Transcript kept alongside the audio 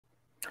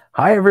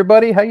Hi,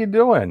 everybody. How you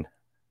doing?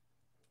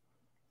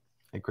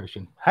 Hey,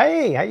 Christian.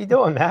 Hey, how you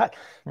doing, Matt?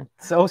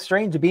 It's so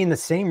strange to be in the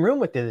same room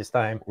with you this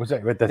time. Was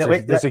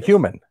that? There's a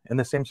human in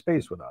the same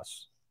space with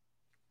us.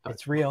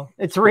 It's real.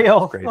 It's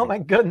real. Crazy. Oh my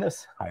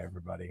goodness. Hi,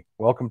 everybody.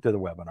 Welcome to the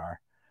webinar.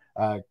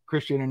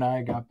 Christian and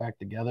I got back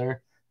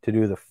together to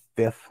do the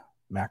 5th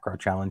macro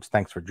challenge.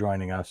 Thanks for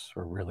joining us.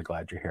 We're really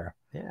glad you're here.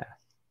 Yeah.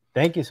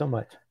 Thank you so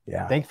much.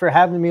 Yeah. Thanks for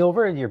having me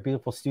over at your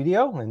beautiful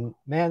studio. And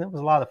man, it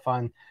was a lot of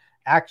fun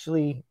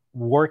actually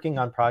working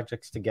on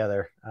projects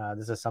together.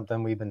 This is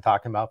something we've been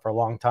talking about for a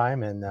long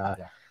time, and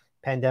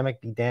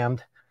pandemic be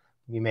damned,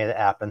 we made it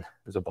happen.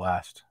 It was a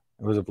blast.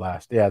 It was a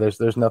blast. Yeah,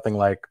 there's nothing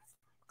like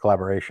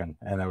collaboration,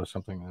 and that was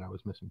something that I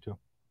was missing too.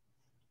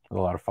 It was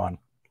a lot of fun.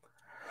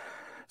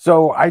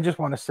 So I just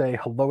want to say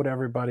hello to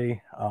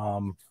everybody.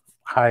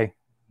 Hi,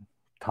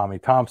 Tommy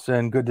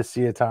Thompson. Good to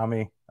see you,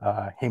 Tommy.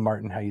 Hey,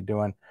 Martin, how you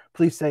doing?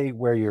 Please say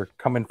where you're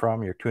coming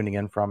from, you're tuning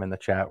in from in the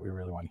chat. We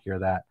really want to hear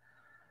that.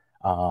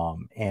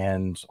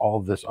 And all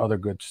of this other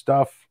good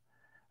stuff.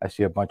 I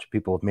see a bunch of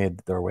people have made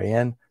their way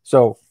in.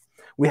 So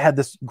we had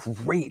this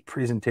great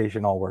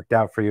presentation all worked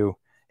out for you.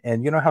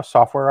 And you know how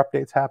software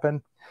updates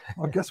happen?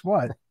 Well, guess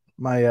what?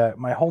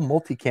 My whole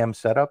multicam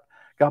setup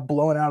got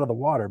blown out of the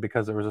water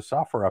because there was a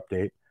software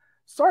update.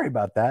 Sorry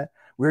about that.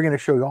 We were going to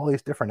show you all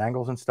these different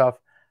angles and stuff.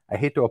 I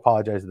hate to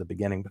apologize at the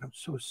beginning, but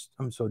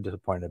I'm so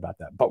disappointed about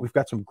that. But we've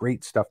got some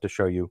great stuff to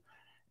show you,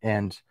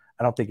 and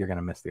I don't think you're going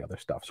to miss the other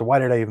stuff. So why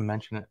did I even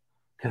mention it?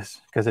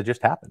 Because it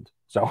just happened.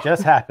 So it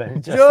just happened.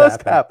 It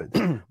just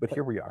happened. But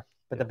here we are.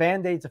 But the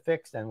Band-Aids are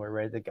fixed and we're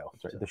ready to go.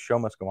 Right. The show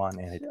must go on,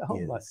 and it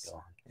must go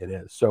on. It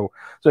is. So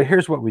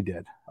here's what we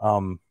did.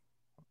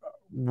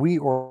 We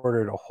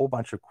ordered a whole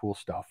bunch of cool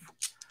stuff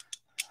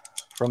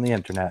from the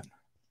internet.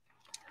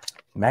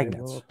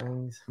 Magnets,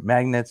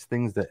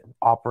 things that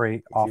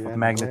operate off of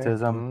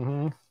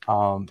magnetism.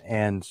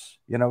 And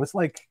you know, it's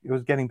like it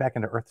was getting back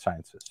into earth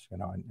sciences, you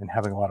know, and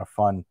having a lot of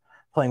fun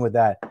playing with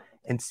that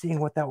and seeing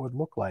what that would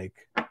look like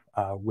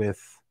with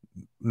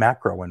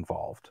macro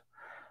involved.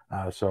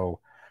 So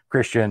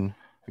Christian,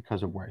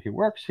 because of where he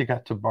works, he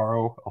got to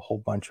borrow a whole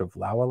bunch of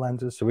Laowa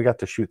lenses. So we got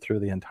to shoot through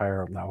the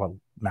entire Laowa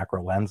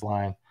macro lens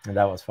line. And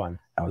that was fun.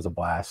 That was a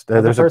blast.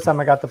 That was the first time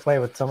I got to play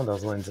with some of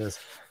those lenses.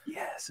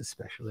 Yes,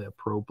 especially a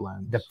probe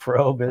lens. The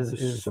probe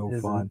is so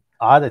fun. An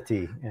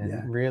oddity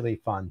and really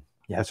fun.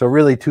 Yeah, so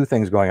really two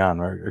things going on.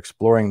 We're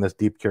exploring this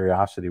deep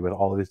curiosity with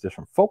all of these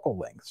different focal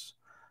lengths.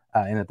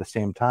 And at the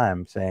same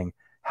time saying,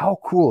 how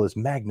cool is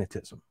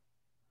magnetism?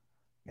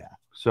 Yeah.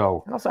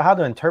 So and also how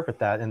to interpret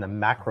that in the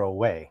macro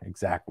way.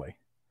 Exactly.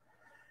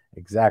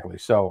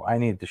 So I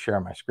need to share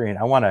my screen.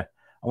 I want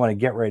to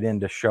get right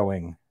into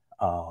showing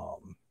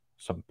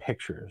some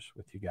pictures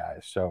with you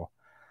guys. So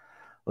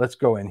let's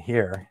go in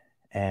here.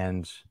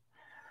 And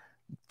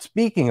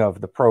speaking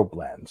of the probe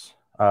lens,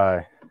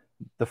 the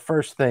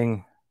first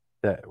thing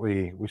that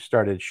we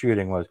started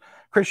shooting was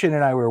Christian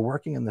and I were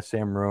working in the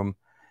same room.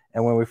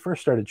 And when we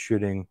first started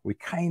shooting, we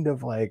kind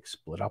of like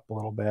split up a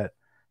little bit,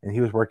 and he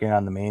was working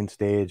on the main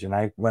stage, and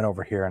I went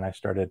over here and I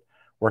started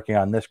working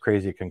on this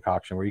crazy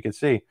concoction where you can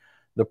see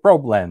the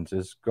probe lens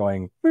is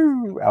going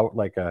out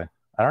like a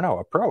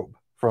probe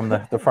from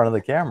the front of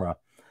the camera.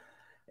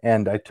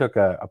 And I took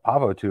a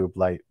Pavo tube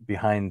light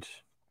behind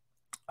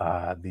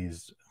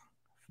these,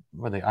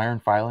 were they iron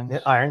filings?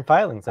 Iron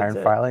filings.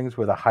 Iron filings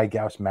with a high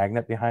Gauss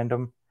magnet behind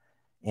them.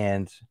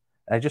 And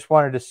I just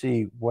wanted to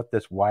see what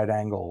this wide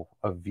angle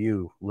of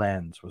view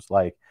lens was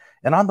like.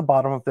 And on the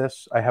bottom of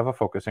this, I have a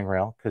focusing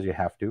rail because you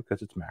have to,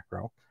 because it's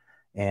macro,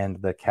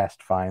 and the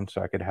cast fine,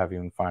 so I could have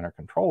even finer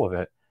control of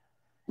it.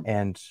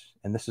 And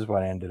this is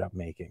what I ended up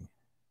making.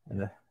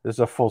 And this is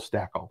a full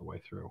stack all the way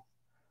through.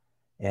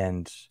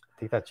 And I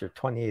think that's your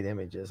 28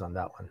 images on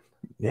that one.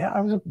 Yeah, I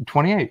was at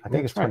 28. I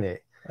think it's 28. Right.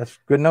 That's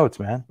good notes,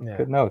 man. Yeah.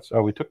 Good notes.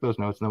 Oh, we took those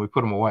notes and then we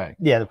put them away.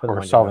 Yeah, to put them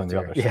on solving the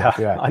other stuff.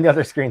 Yeah, on the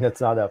other screen that's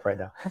not up right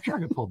now. I'm sure I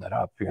could pull that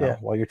up. You know,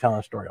 while you're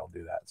telling a story, I'll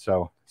do that.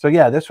 So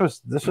yeah, this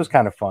was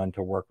kind of fun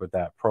to work with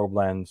that probe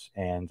lens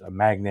and a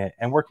magnet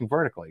and working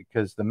vertically,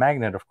 because the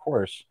magnet, of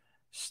course,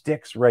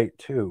 sticks right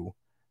to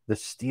the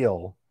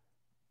steel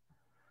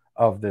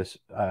of this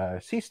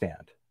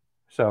C-stand.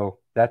 So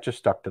that just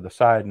stuck to the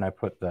side, and I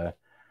put the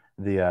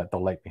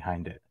light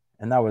behind it,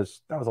 and that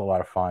was a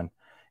lot of fun.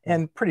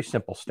 And pretty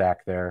simple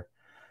stack there.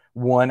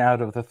 1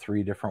 out of the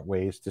 3 different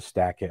ways to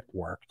stack it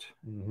worked.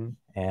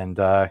 And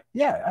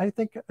yeah, I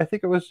think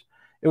it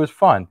was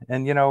fun.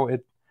 And you know,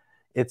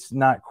 it's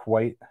not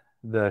quite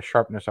the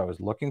sharpness I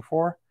was looking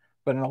for,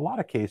 but in a lot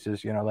of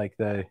cases, you know, like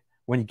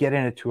when you get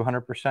in at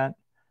 200%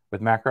 with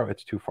macro,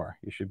 it's too far.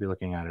 You should be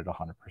looking at it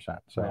 100%.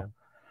 So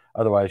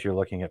otherwise, you're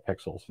looking at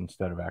pixels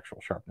instead of actual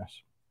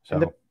sharpness.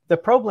 So the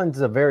probe lens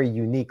is a very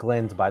unique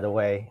lens, by the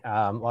way.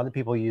 A lot of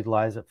people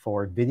utilize it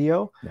for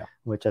video,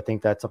 which I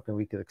think that's something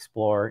we could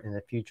explore in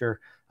the future.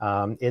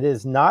 It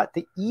is not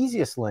the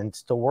easiest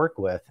lens to work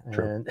with,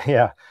 True.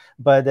 and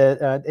but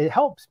it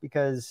helps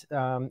because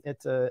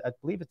it's I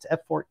believe it's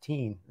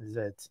f14 is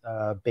its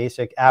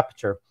basic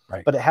aperture,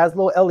 Right. but it has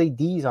little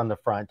LEDs on the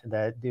front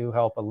that do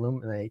help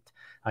illuminate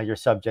your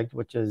subject,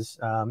 which is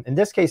in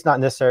this case not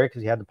necessary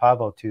because you had the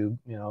Pavo tube,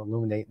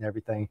 illuminate and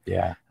everything.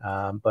 Yeah.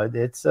 But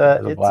it's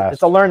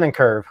a learning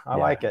curve. I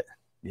like it.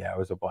 Yeah, it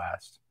was a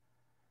blast.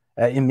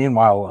 And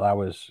meanwhile, while I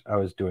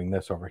was doing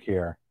this over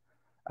here,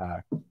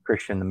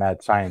 Christian, the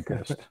mad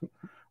scientist,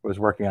 was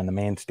working on the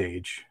main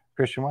stage.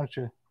 Christian, why don't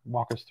you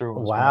walk us through?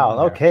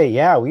 Wow. Okay.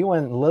 Yeah, we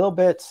went a little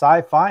bit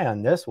sci-fi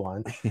on this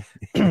one.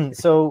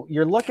 So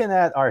you're looking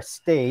at our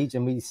stage,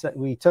 and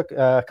we took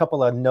a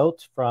couple of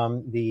notes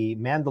from the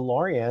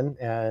Mandalorian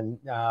and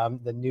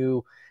the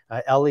new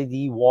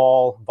LED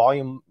wall,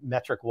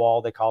 volumetric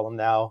wall, they call them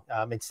now.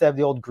 Instead of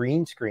the old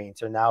green screens,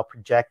 they're now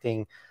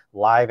projecting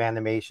live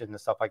animation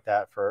and stuff like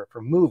that for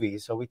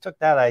movies. So we took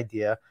that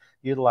idea,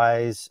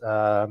 utilize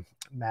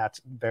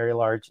Matt's very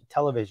large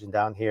television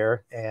down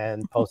here,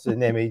 and posted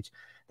an image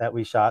that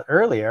we shot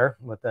earlier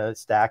with the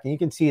stack. And you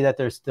can see that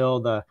there's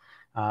still the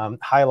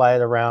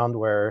highlight around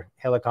where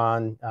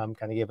Helicon kind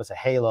of gave us a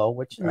halo,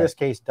 which in this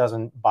case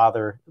doesn't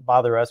bother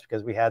us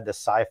because we had the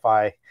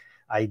sci-fi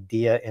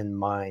idea in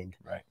mind.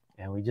 Right.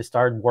 And we just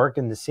started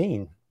working the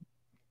scene.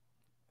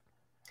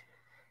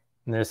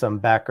 And there's some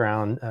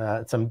background,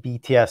 some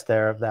BTS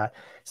there of that.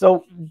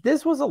 So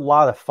this was a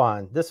lot of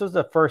fun. This was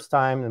the first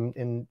time,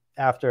 and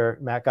after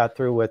Matt got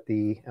through with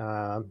the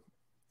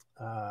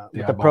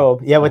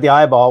probe, with the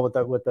eyeball, with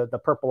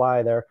the purple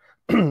eye there,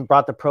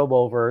 brought the probe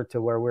over to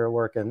where we were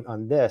working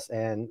on this,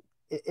 and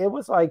it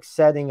was like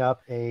setting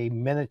up a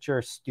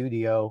miniature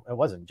studio. It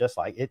wasn't just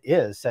like, it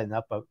is setting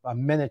up a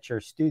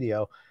miniature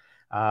studio.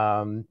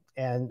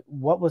 And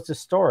what was the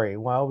story?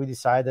 Well, we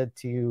decided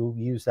to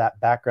use that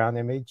background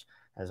image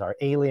as our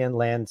alien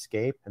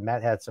landscape, and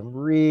Matt had some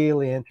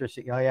really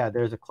interesting. Oh yeah,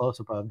 there's a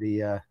close-up of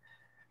the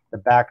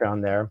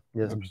background there.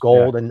 There's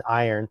gold and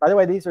iron. By the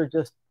way, these are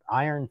just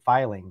iron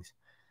filings,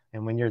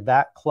 and when you're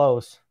that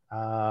close,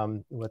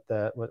 when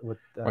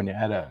you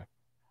add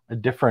a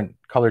different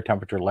color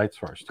temperature light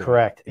source to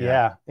correct,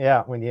 yeah,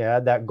 when you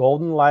add that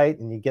golden light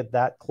and you get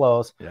that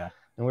close, and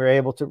we were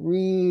able to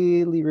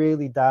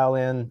really dial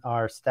in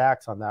our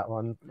stacks on that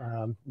one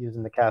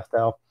using the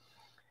Castel.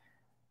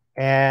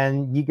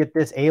 And you get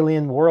this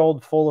alien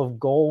world full of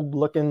gold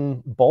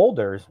looking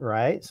boulders,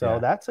 right? So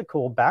that's a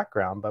cool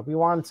background, but we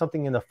wanted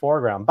something in the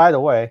foreground. By the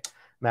way,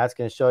 Matt's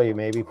going to show you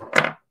maybe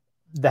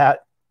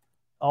that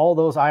all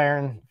those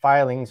iron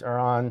filings are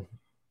on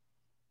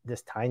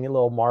this tiny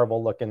little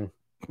marble looking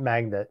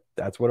magnet.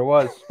 That's what it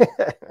was.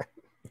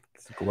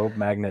 It's a globe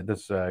magnet.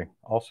 This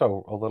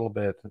also a little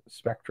bit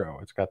spectro.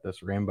 It's got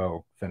this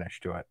rainbow finish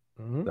to it.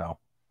 So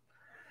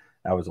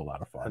that was a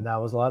lot of fun. And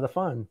that was a lot of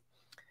fun.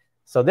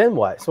 So then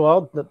what?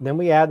 So then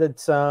we added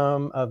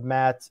some of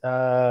Matt's,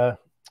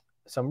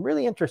 some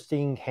really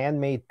interesting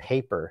handmade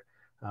paper.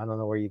 I don't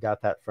know where you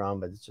got that from,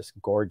 but it's just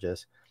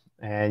gorgeous.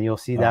 And you'll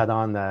see that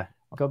on the,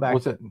 go back.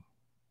 Was it?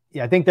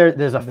 Yeah, I think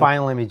there's a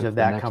final image of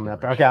that coming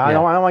up. Okay, I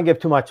don't want to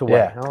give too much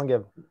away. I don't want to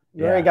give,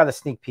 you already got a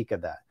sneak peek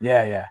of that.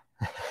 Yeah.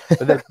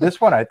 But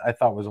this one I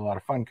thought was a lot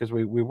of fun because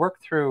we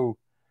worked through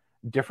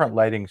different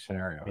lighting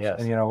scenarios.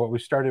 And what we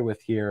started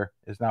with here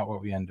is not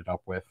what we ended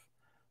up with.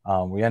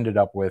 We ended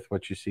up with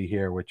what you see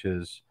here, which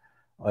is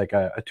like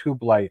a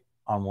tube light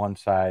on one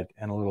side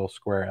and a little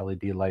square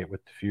LED light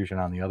with diffusion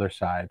on the other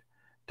side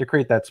to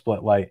create that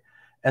split light.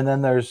 And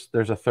then there's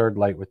a third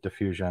light with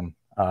diffusion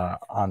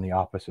on the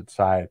opposite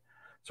side.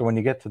 So when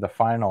you get to the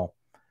final,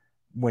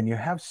 when you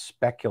have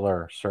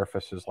specular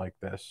surfaces like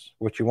this,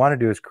 what you want to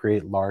do is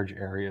create large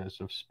areas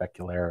of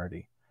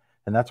specularity.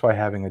 And that's why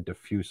having a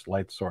diffuse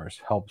light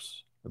source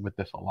helps with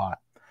this a lot.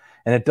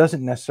 And it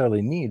doesn't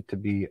necessarily need to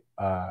be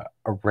a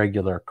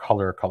regular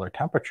color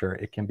temperature.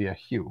 It can be a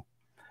hue.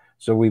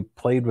 So we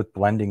played with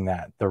blending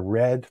that. The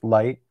red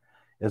light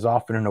is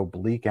often an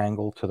oblique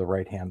angle to the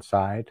right-hand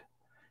side.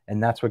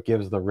 And that's what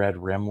gives the red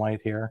rim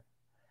light here.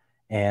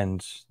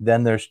 And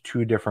then there's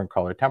two different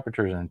color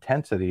temperatures and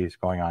intensities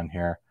going on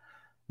here.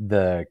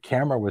 The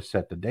camera was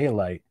set to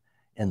daylight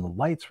and the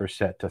lights were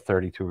set to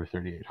 32 or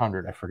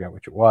 3800. I forget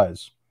which it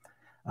was.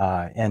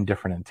 And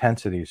different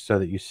intensities so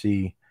that you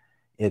see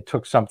it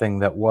took something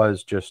that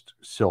was just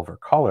silver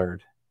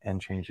colored and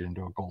changed it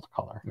into a gold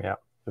color. Yeah.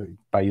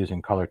 By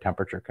using color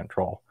temperature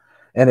control.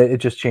 And it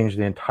just changed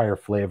the entire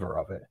flavor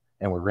of it.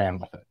 And we ran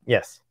with it.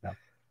 Yes. Yeah.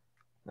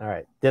 All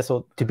right. This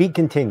will to be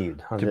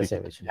continued on this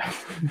image.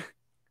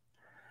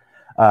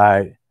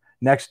 Yeah.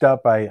 Next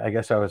up, I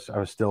guess I was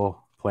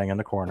still playing in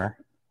the corner.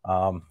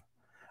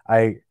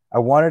 I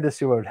wanted to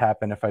see what would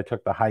happen if I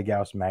took the high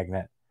Gauss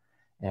magnet,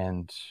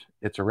 and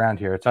it's around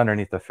here. It's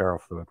underneath the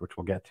ferrofluid, which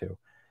we'll get to.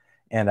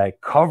 And I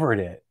covered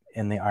it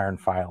in the iron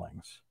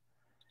filings,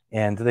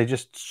 and they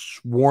just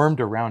swarmed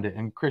around it.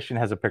 And Christian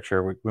has a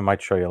picture we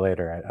might show you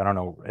later. I don't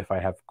know if I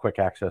have quick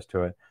access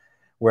to it,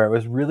 where it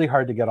was really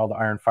hard to get all the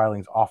iron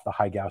filings off the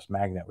high Gauss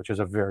magnet, which is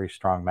a very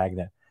strong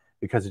magnet,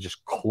 because it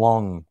just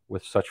clung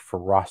with such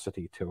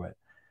ferocity to it.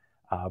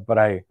 But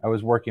I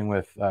was working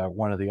with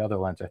one of the other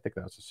lenses. I think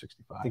that was a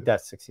 65. I think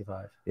that's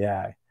 65.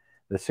 Yeah,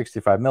 the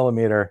 65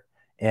 millimeter.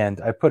 And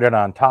I put it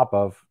on top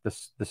of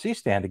the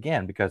C-stand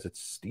again because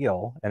it's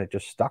steel and it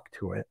just stuck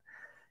to it.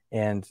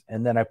 And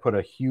then I put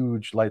a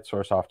huge light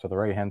source off to the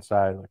right-hand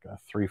side, like a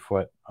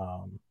 3-foot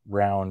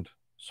round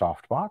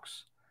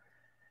softbox.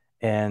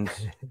 And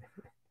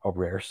a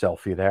rare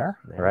selfie there,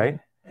 right?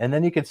 And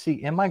then you can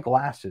see in my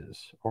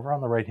glasses over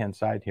on the right-hand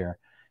side here,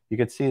 you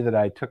could see that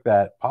I took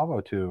that Pavo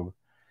tube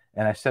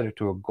and I set it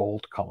to a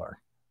gold color.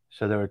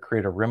 So that would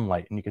create a rim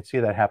light. And you can see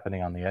that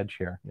happening on the edge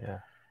here. Yeah.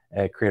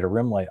 And create a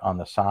rim light on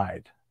the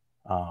side.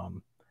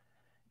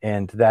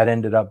 And that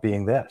ended up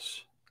being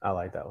this. I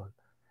like that one.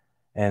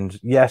 And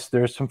yes,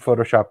 there's some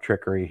Photoshop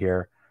trickery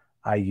here.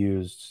 I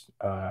used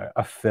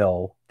a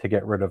fill to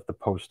get rid of the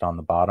post on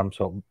the bottom.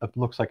 So it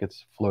looks like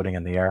it's floating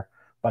in the air,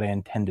 but I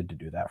intended to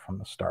do that from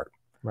the start.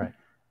 Right.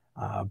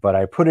 But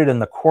I put it in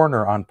the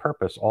corner on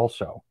purpose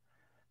also,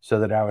 so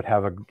that I would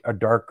have a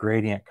dark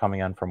gradient coming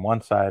in from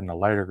one side and a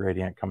lighter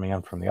gradient coming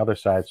in from the other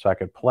side, so I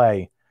could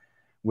play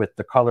with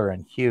the color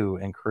and hue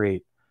and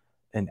create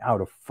an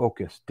out of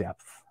focus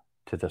depth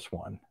to this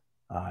one.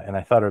 And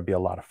I thought it would be a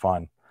lot of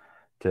fun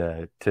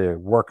to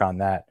work on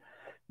that.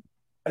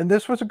 And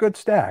this was a good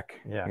stack.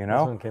 Yeah, you know,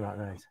 this one came out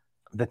nice.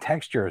 The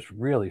texture is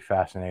really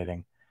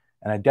fascinating.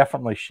 And I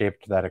definitely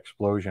shaped that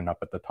explosion up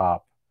at the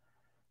top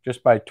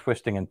just by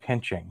twisting and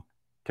pinching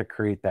to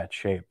create that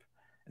shape.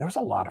 And it was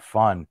a lot of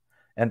fun.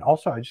 And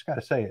also, I just got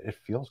to say, it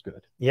feels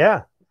good.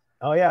 Yeah.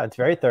 Oh, yeah. It's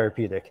very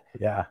therapeutic.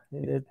 Yeah.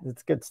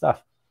 It's good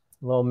stuff.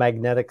 A little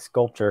magnetic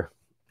sculpture.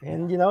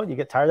 And, you know, you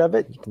get tired of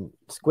it, you can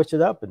squish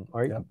it up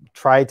or you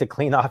try to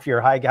clean off your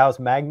high Gauss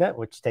magnet,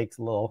 which takes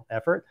a little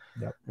effort.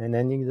 And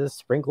then you can just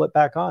sprinkle it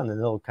back on and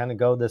it'll kind of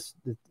go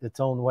its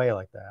own way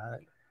like that.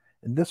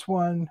 And this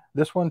one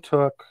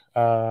took,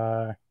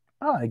 I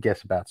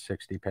guess about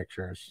 60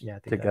 pictures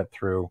to get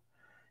through.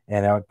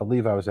 And I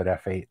believe I was at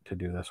F8 to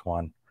do this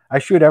one. I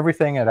shoot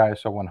everything at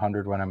ISO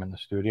 100 when I'm in the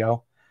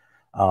studio.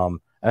 And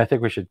I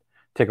think we should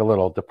take a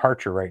little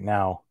departure right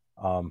now.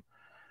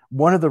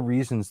 One of the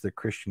reasons that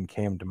Christian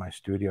came to my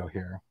studio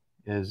here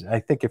is, I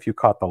think if you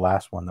caught the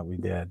last one that we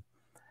did,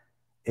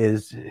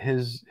 is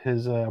his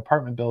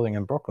apartment building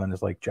in Brooklyn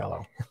is like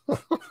Jello.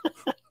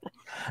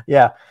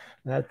 Yeah,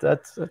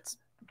 that's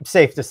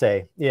safe to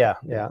say. Yeah.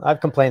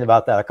 I've complained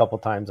about that a couple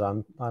times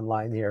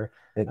online here.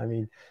 I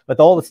mean, with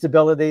all the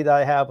stability that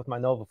I have with my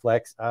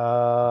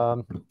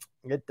NOVOFLEX,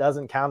 it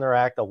doesn't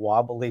counteract a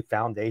wobbly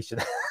foundation.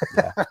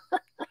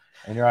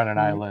 And you're on an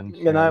island,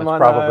 and I'm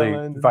on probably an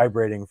island,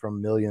 vibrating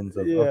from millions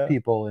of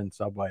people in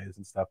subways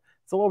and stuff.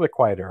 It's a little bit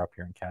quieter up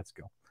here in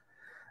Catskill.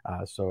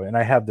 And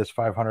I have this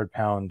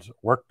 500-pound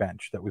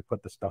workbench that we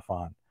put the stuff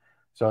on.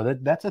 So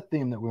that's a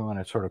theme that we want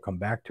to sort of come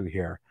back to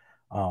here.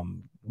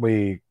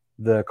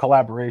 The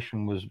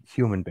collaboration was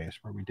human-based,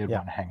 where we did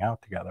want to hang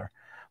out together.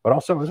 But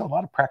also, there's a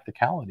lot of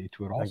practicality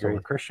to it also.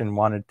 Christian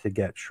wanted to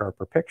get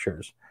sharper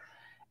pictures.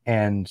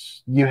 And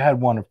you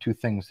had one of two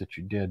things that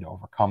you did to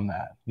overcome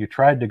that. You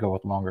tried to go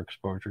with longer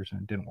exposures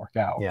and it didn't work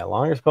out. Yeah,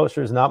 longer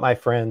exposure is not my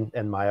friend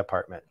in my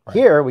apartment.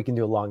 Here, we can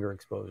do longer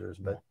exposures,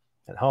 but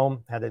at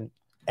home, had to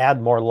add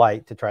more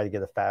light to try to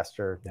get a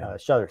faster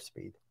shutter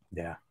speed.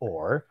 Yeah.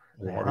 Or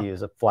I had to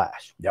use a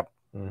flash. Yep.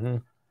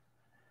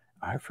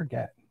 I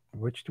forget.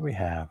 Which do we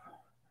have?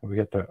 We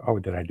get the,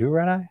 did I do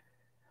red eye?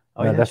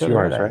 Oh, no, that's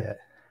yours, right?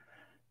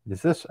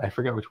 Is this, I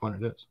forget which one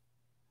it is.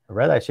 The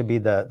red eye should be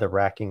the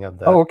racking of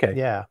the. Oh, okay.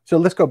 Yeah. So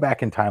let's go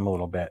back in time a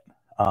little bit.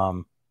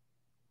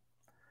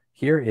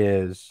 Here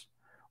is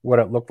what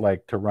it looked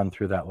like to run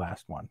through that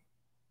last one.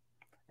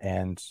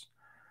 And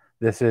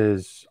this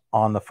is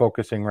on the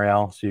focusing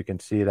rail. So you can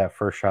see that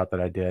first shot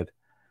that I did.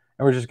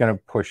 And we're just going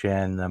to push in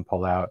and then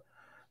pull out.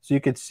 So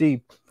you could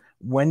see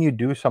when you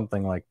do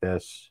something like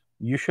this,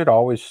 you should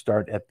always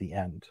start at the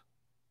end,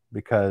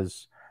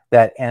 because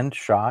that end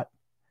shot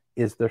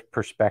is the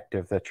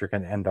perspective that you're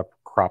going to end up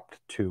cropped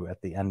to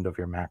at the end of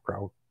your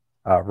macro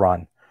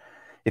run.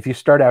 If you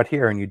start out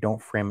here and you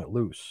don't frame it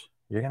loose,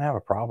 you're going to have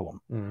a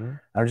problem.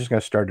 I'm just going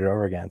to start it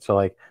over again. So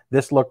like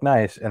this looked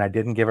nice and I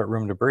didn't give it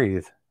room to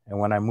breathe. And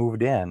when I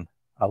moved in,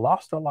 I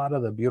lost a lot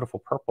of the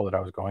beautiful purple that I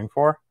was going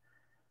for.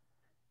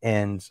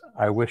 And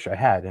I wish I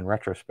had, in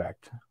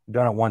retrospect,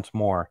 done it once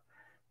more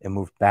and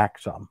moved back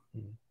some.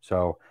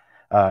 So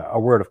a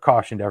word of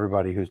caution to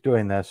everybody who's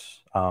doing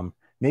this.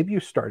 Maybe you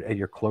start at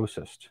your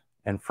closest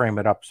and frame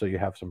it up so you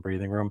have some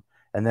breathing room.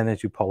 And then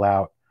as you pull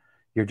out,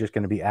 you're just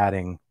going to be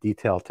adding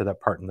detail to that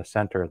part in the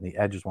center, and the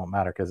edges won't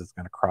matter because it's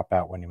going to crop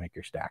out when you make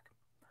your stack.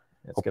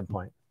 That's a good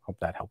point. Hope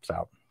that helps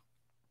out.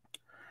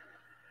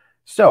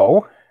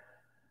 So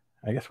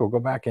I guess we'll go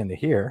back into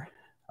here.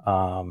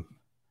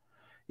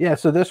 Yeah,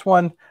 so this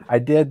one, I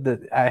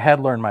had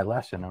learned my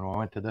lesson, and when I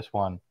went to this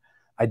one,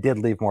 I did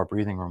leave more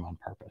breathing room on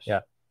purpose.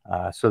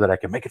 So that I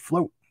could make it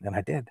float, and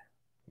I did.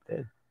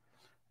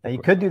 Now you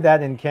could do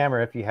that in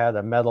camera if you had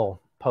a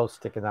metal post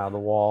sticking out of the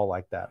wall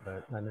like that,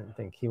 but I didn't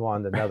think he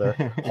wanted another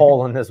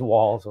hole in his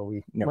wall, so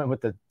we went with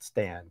the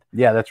stand.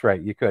 Yeah, that's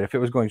right. You could if it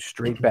was going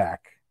straight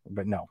back,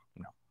 but no.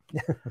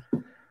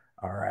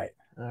 All right.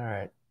 All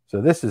right.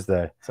 So this is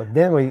the. So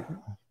then we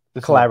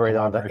collaborate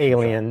on the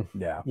alien. Show.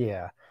 Yeah.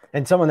 Yeah.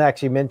 And someone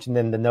actually mentioned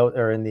in the note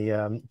or in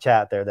the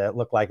chat there that it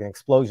looked like an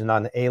explosion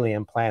on the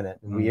alien planet.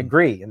 And we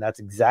agree. And that's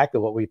exactly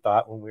what we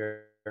thought when we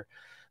were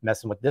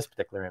messing with this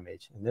particular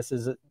image. And this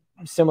is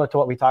similar to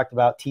what we talked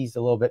about, teased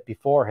a little bit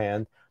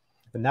beforehand.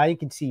 But now you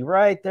can see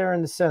right there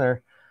in the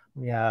center,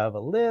 we have a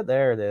lid.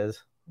 There it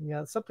is. We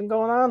got something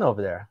going on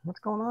over there. What's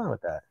going on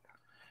with that?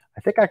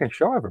 I think I can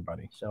show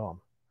everybody. Show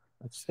them.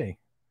 Let's see.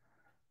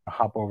 I'll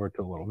hop over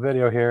to a little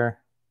video here.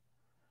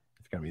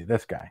 It's going to be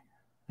this guy.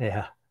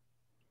 Yeah.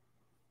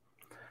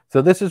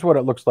 So this is what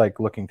it looks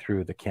like looking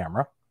through the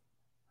camera.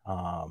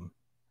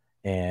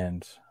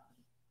 And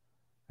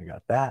we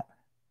got that.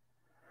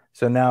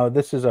 So now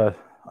this is us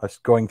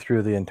going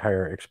through the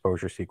entire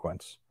exposure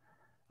sequence.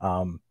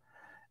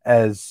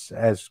 As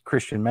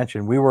Christian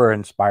mentioned, we were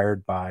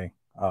inspired by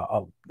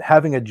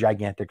having a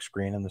gigantic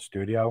screen in the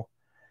studio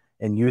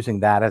and using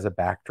that as a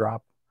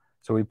backdrop.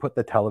 So we put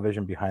the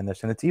television behind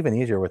this, and it's even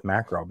easier with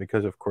macro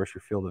because, of course,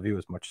 your field of view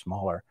is much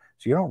smaller.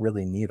 So you don't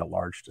really need a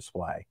large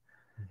display.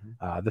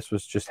 This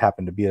was just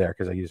happened to be there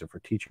because I use it for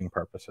teaching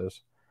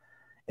purposes.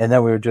 And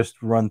then we would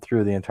just run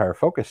through the entire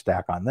focus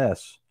stack on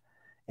this.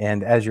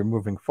 And as you're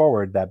moving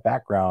forward, that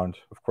background,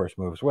 of course,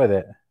 moves with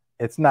it.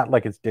 It's not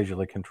like it's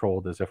digitally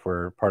controlled as if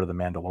we're part of the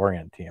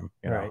Mandalorian team,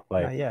 you know,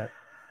 like not yet.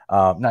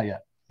 Not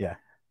yet. Yeah.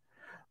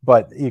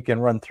 But you can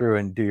run through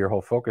and do your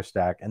whole focus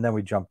stack. And then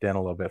we jumped in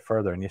a little bit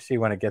further, and you see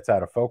when it gets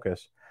out of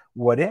focus,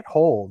 what it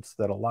holds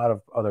that a lot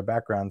of other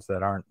backgrounds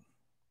that aren't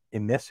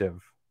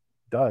emissive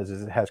does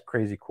is it has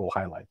crazy cool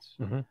highlights.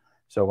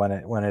 So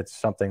when it's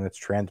something that's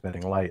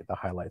transmitting light, the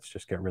highlights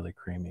just get really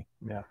creamy.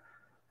 Yeah.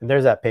 And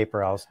there's that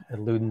paper I was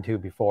alluding to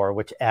before,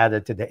 which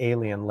added to the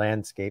alien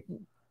landscape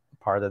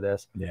part of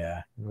this.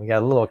 Yeah. We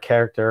got a little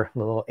character, a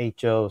little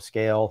HO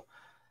scale.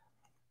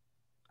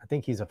 I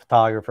think he's a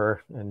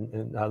photographer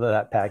and out of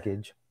that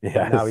package.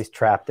 Yeah. Now he's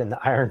trapped in the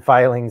iron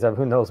filings of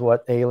who knows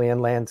what alien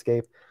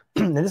landscape.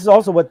 And this is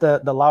also what the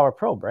Lauer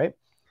probe, right?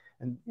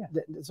 And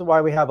this is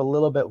why we have a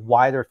little bit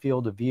wider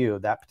field of view.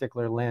 That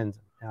particular lens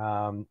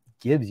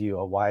gives you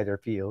a wider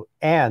field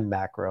and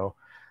macro.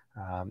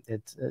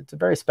 It's a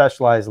very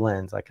specialized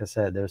lens. Like I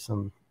said, there's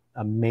some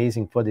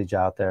amazing footage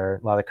out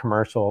there. A lot of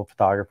commercial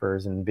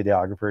photographers and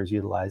videographers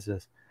utilize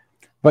this.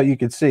 But you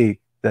can see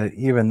that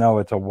even though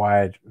it's a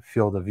wide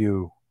field of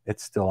view,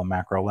 it's still a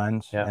macro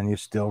lens, and you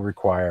still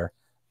require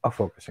a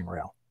focusing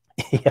rail.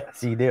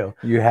 Yes, you do.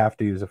 You have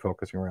to use a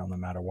focusing rail no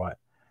matter what,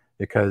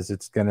 because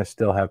it's going to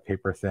still have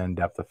paper thin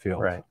depth of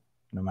field,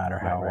 no matter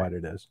how wide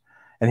it is.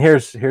 And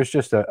here's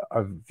just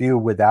a view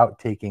without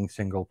taking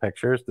single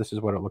pictures. This is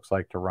what it looks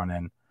like to run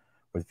in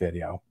with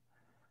video.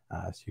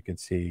 So you can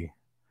see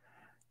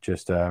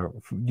just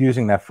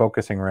using that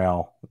focusing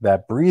rail,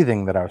 that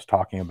breathing that I was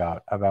talking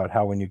about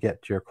how when you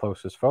get to your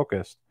closest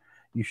focus,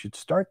 you should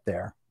start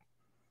there.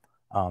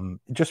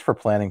 Just for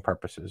planning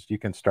purposes, you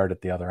can start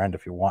at the other end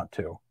if you want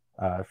to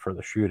for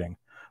the shooting.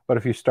 But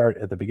if you start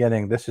at the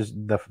beginning, this is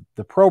the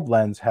probe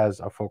lens has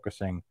a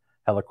focusing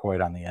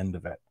helicoid on the end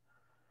of it.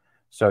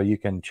 So you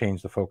can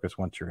change the focus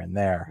once you're in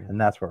there.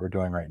 And that's what we're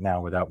doing right now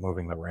without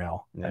moving the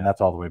rail. And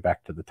that's all the way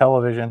back to the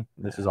television.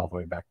 This is all the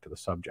way back to the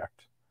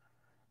subject.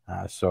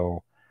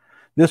 So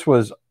this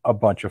was a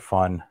bunch of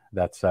fun,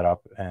 that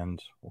setup,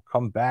 and we'll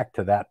come back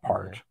to that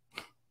part.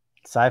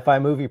 Sci-fi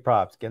movie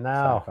props.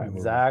 Genau.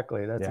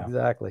 Exactly. That's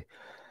exactly.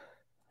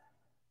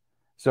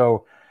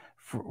 So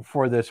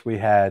for this, we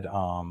had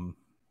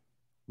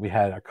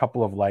a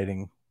couple of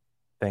lighting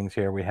things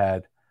here. We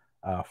had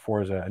a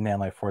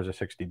Nanlite Forza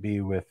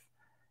 60B with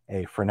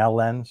a Fresnel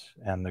lens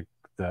and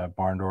the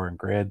barn door and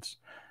grids.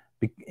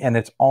 And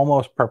it's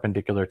almost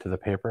perpendicular to the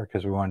paper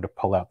because we wanted to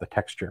pull out the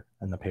texture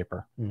in the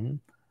paper.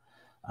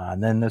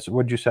 And then this,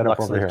 what'd you set up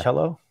over here?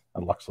 Cello.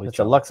 It's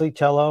a Luxley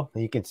cello.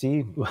 You can see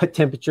what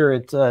temperature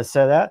it's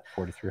set at.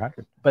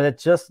 4,300. But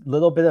it's just a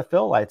little bit of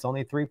fill light. It's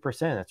only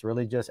 3%. It's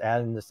really just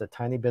adding just a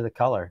tiny bit of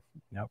color.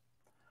 Yep.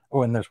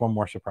 Oh, and there's one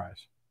more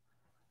surprise.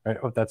 Right.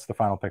 Oh, that's the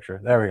final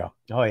picture. There we go.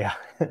 Oh yeah.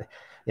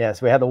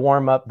 Yes, we had to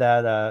warm up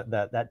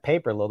that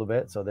paper a little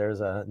bit. So there's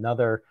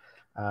another.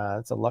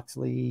 It's a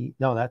Luxley.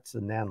 No, that's a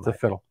Nanlite. It's a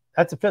fiddle.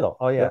 That's a fiddle.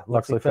 Oh yeah,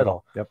 Luxley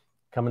fiddle. Yep.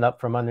 Coming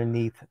up from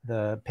underneath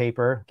the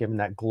paper, giving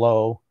that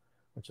glow,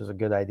 which is a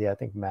good idea. I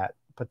think Matt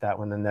put that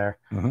one in there.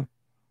 Because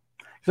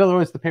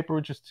otherwise the paper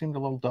would just seem a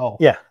little dull.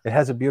 Yeah. It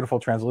has a beautiful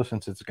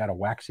translucence. It's got a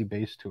waxy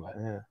base to it.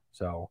 Yeah.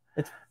 So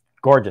it's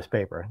gorgeous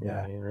paper.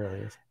 Yeah, it really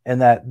is.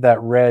 And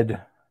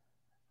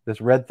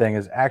this red thing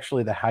is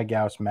actually the high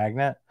Gauss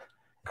magnet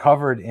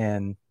covered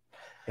in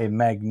a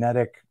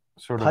magnetic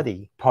sort of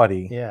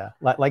putty. Yeah.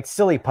 Like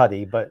silly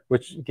putty, but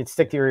which you can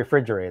stick to your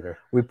refrigerator.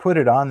 We put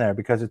it on there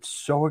because it's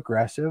so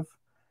aggressive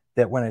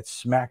that when it's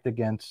smacked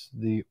against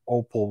the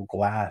opal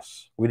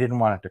glass, we didn't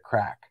want it to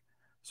crack.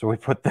 So we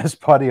put this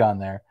putty on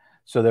there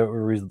so that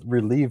we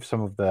relieve some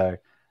of the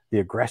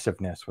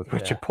aggressiveness with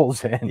which it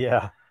pulls in.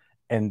 Yeah.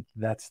 And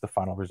that's the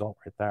final result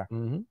right there.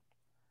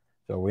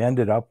 So we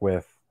ended up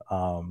with,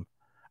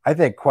 I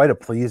think, quite a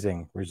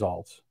pleasing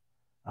result.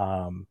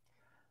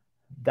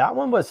 That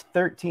one was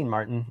 13,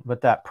 Martin,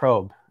 with that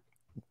probe.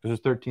 This is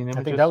 13 images?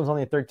 I think that was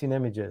only 13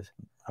 images.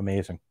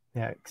 Amazing.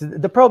 Yeah, because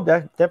the probe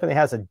definitely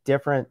has a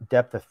different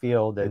depth of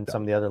field than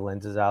some of the other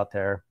lenses out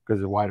there. Because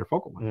it's a wider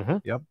focal length.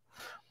 Mm-hmm. Yep.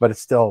 But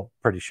it's still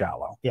pretty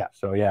shallow. Yeah.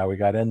 So yeah, we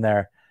got in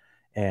there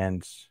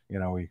and, you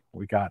know,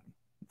 we got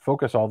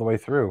focus all the way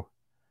through.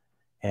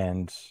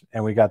 And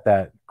we got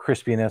that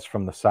crispiness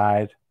from the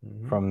side,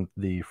 from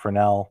the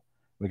Fresnel.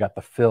 We got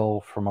the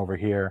fill from over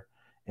here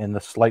and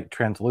the slight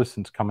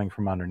translucence coming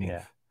from underneath.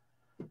 Yeah.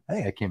 I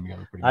think that came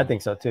together pretty I good.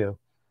 think so too.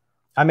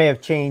 I may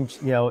have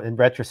changed, you know, in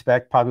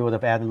retrospect, probably would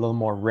have added a little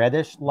more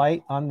reddish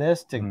light on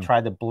this to try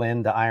to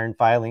blend the iron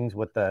filings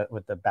with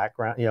the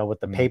background, you know,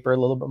 with the paper a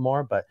little bit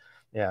more. But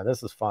yeah,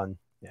 this is fun.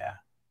 Yeah.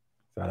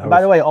 So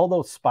by the way, all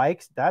those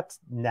spikes, that's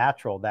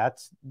natural.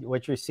 That's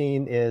what you're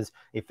seeing is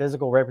a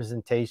physical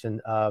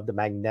representation of the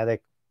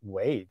magnetic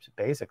waves,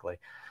 basically.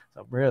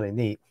 So really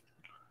neat.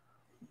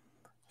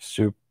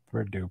 Super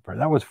duper.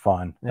 That was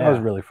fun. Yeah. That was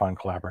really fun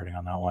collaborating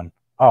on that one.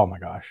 Oh my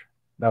gosh,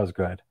 that was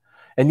good.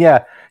 And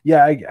yeah,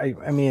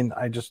 I mean,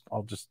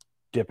 I'll just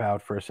dip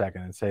out for a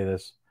second and say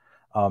this.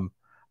 I'm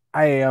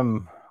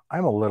a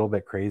little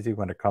bit crazy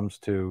when it comes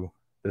to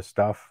this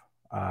stuff.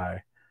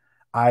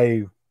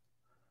 I've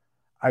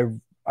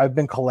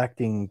been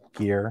collecting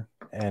gear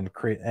and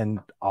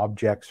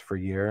objects for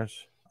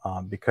years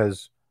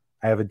because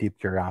I have a deep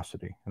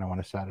curiosity and I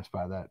want to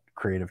satisfy that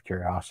creative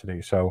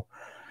curiosity. So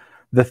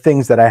the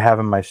things that I have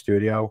in my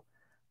studio,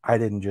 I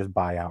didn't just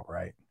buy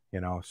outright, you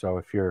know. So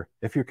if you're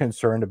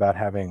concerned about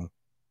having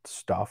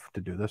stuff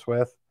to do this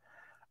with,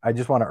 I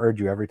just want to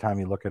urge you, every time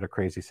you look at a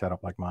crazy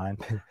setup like mine,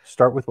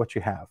 start with what you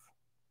have,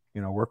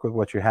 you know, work with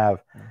what you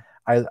have.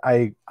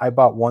 I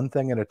bought one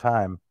thing at a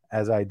time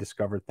as I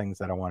discovered things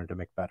that I wanted to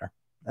make better.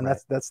 And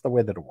that's the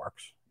way that it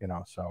works, you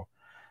know? So,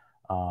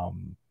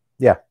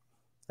 yeah,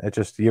 it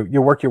just,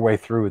 you work your way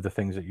through the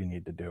things that you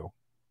need to do.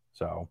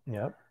 So,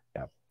 yep.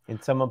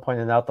 And someone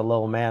pointed out the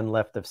little man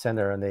left of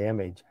center in the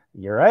image.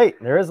 You're right.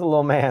 There is a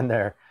little man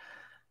there.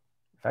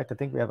 In fact, I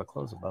think we have a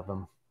close up of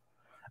him.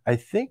 I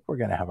think we're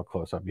going to have a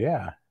close up.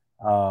 Yeah.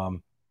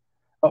 We'll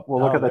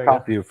look at the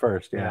top view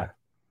first. Yeah.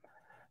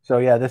 So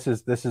yeah, this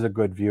is a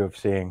good view of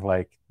seeing,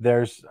 like,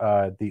 there's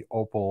the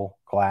opal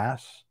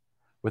glass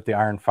with the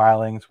iron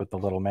filings with the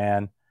little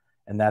man,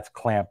 and that's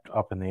clamped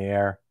up in the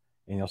air,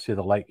 and you'll see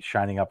the light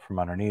shining up from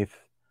underneath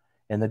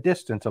in the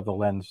distance of the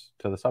lens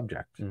to the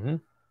subject.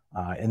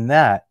 In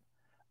that,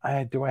 I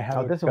have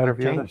a better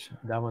view of this?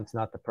 That one's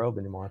not the probe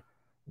anymore.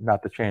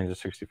 Not the change, the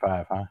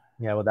 65, huh?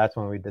 Yeah, well, that's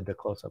when we did the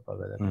close-up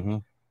of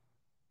it.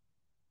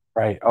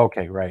 Right.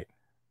 Okay, right.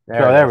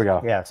 There we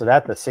go. Yeah, so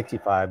that the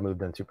 65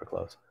 moved in super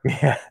close.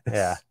 Yeah.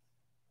 Yeah.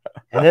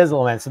 It is a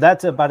little man. So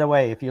that's it. By the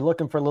way, if you're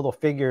looking for little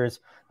figures,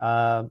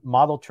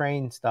 model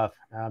train stuff,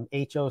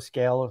 HO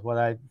scale is what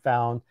I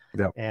found.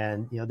 Yep.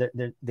 And you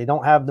know, they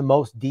don't have the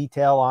most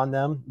detail on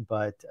them,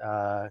 but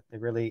they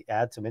really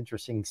add some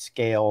interesting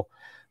scale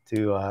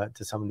to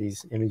some of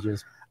these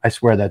images. I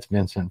swear that's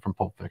Vincent from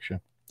Pulp Fiction.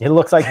 It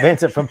looks like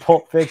Vincent from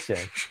Pulp Fiction.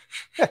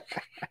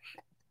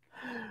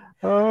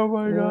 Oh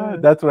my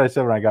God. That's what I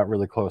said when I got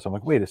really close. I'm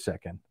like, wait a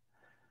second.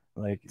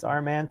 Like, it's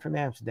our man from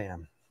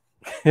Amsterdam.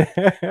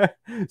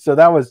 So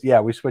that was, yeah,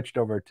 we switched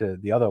over to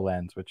the other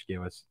lens, which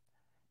gave us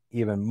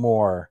even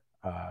more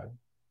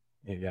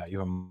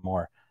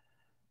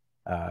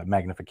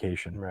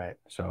magnification. Right.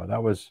 So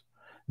that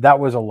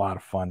was a lot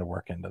of fun to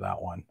work into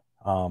that one.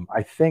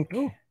 I think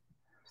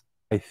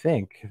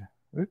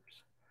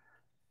oops,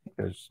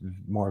 there's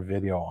more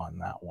video on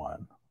that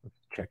one. Let's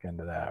check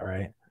into that,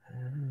 right?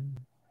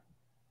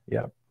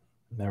 Yep.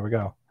 There we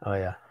go. Oh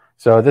yeah.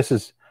 So this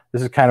is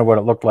kind of what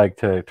it looked like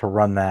to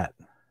run that.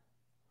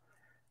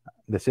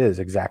 This is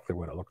exactly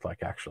what it looked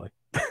like, actually.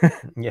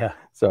 Yeah.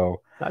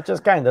 So not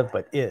just kind of,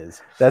 but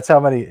is. That's how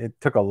many. It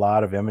took a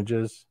lot of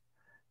images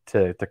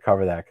to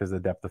cover that, because the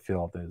depth of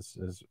field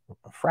is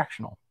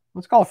fractional.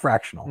 Let's call it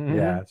fractional.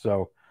 Yeah.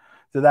 So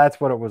that's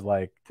what it was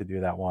like to do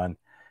that one,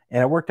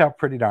 and it worked out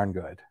pretty darn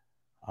good.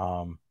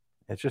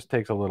 It just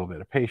takes a little bit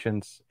of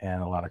patience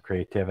and a lot of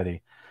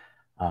creativity,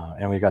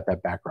 and we got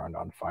that background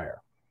on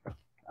fire.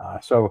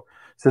 So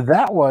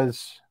that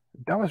was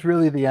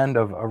really the end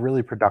of a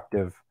really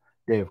productive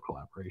day of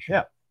collaboration.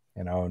 Yeah.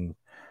 You know, and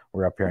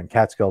we're up here in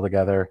Catskill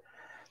together.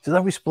 So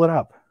then we split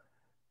up,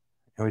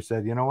 and we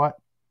said, you know what?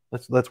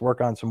 Let's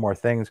work on some more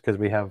things, because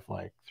we have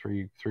like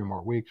 4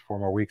 more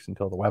weeks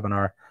until the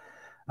webinar.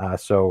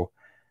 So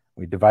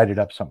we divided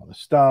up some of the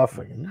stuff.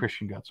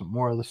 Christian got some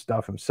more of the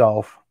stuff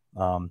himself.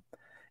 And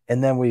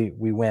then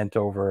we went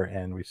over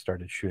and we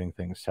started shooting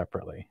things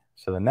separately.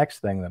 So the next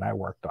thing that I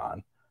worked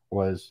on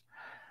was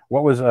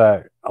what was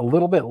a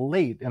little bit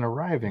late in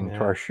arriving to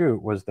our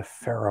shoot, was the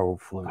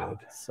Ferrofluid. Wow,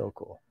 so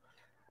cool.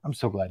 I'm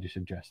so glad you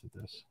suggested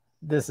this.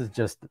 This is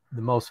just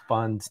the most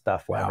fun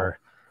stuff ever.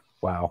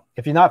 Wow.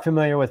 If you're not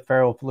familiar with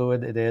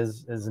ferrofluid, it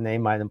is, as the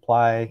name might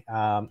imply,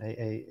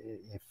 a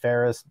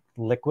ferrous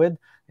liquid,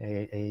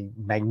 a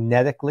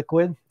magnetic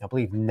liquid. I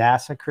believe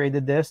NASA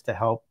created this to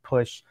help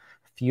push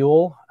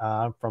fuel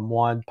from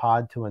one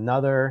pod to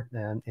another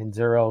and in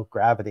zero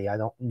gravity. I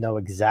don't know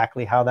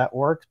exactly how that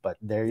works, but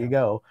there you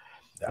go.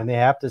 And they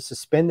have to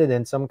suspend it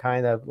in some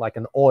kind of like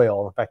an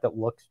oil. In fact, it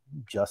looks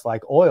just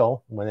like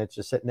oil when it's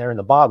just sitting there in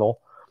the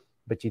bottle,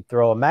 but you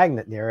throw a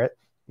magnet near it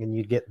and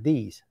you get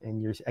these. And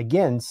you're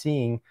again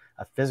seeing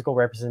a physical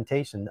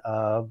representation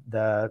of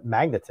the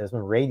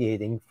magnetism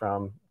radiating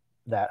from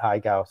that high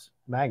Gauss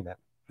magnet.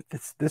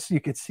 This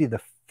you could see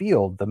the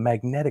field, the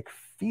magnetic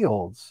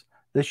fields,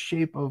 the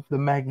shape of the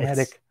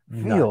magnetic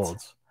fields.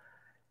 Nuts.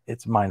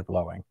 It's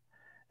mind-blowing.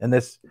 And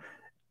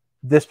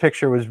this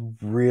picture was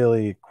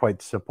really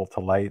quite simple to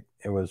light.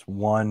 It was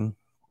one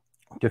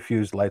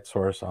diffused light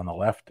source on the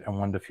left and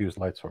one diffused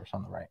light source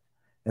on the right.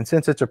 And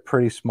since it's a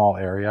pretty small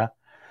area,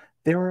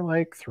 they were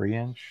like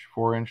 3-inch,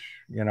 4-inch,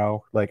 you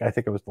know, like I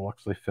think it was the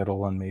Luxley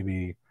Fiddle and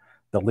maybe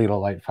the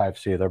Lidl Light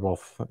 5C. They're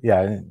both,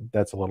 yeah,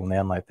 that's a little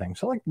nanlite thing.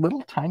 So like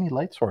little tiny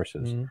light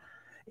sources. Mm-hmm.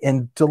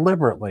 And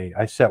deliberately,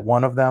 I set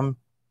one of them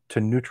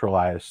to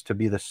neutralize, to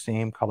be the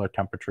same color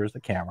temperature as the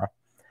camera.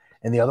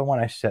 And the other one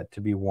I set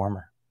to be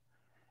warmer.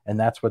 And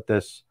that's what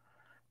this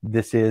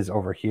is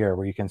over here,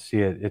 where you can see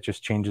it. It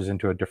just changes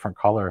into a different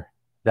color.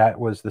 That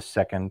was the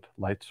second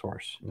light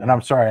source. Yeah. And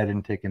I'm sorry I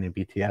didn't take any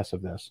BTS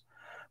of this,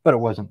 but it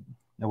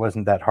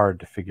wasn't that hard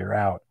to figure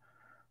out.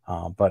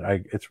 But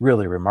it's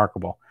really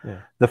remarkable. Yeah.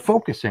 The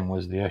focusing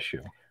was the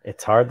issue.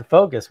 It's hard to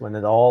focus when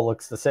it all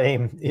looks the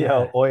same, you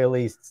know,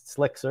 oily,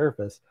 slick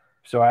surface.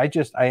 So I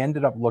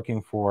ended up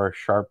looking for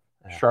sharp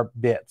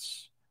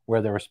bits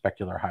where there were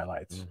specular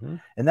highlights. Mm-hmm.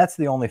 And that's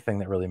the only thing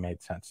that really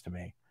made sense to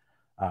me.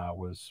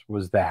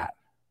 Was that.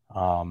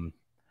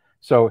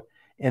 So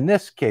in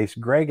this case,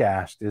 Greg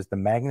asked, is the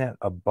magnet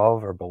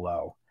above or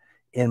below?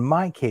 In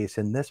my case,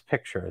 in this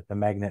picture, the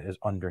magnet is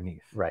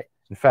underneath. Right.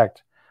 In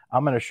fact,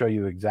 I'm going to show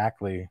you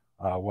exactly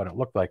what it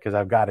looked like because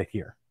I've got it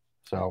here.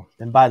 So,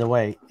 and by the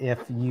way, if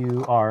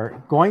you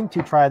are going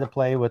to try to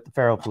play with the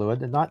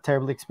ferrofluid, it's not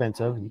terribly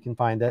expensive. You can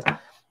find it,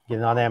 get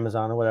it on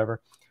Amazon or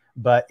whatever,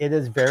 but it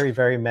is very,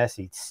 very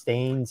messy. It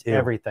stains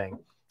everything.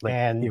 Like,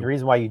 and the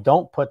reason why you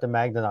don't put the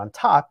magnet on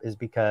top is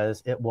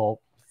because it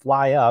will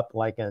fly up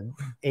like an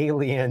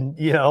alien,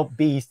 you know,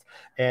 beast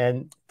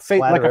and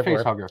like a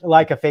face hugger.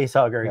 Like a face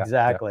hugger, yeah,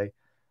 exactly.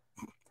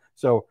 Yeah.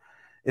 So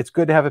it's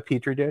good to have a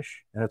Petri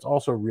dish, and it's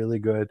also really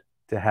good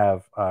to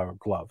have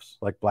gloves,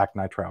 like black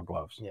nitrile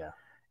gloves. Yeah.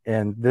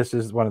 And this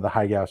is one of the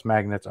high Gauss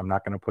magnets. I'm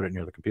not going to put it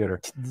near the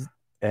computer.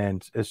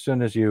 And as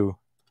soon as you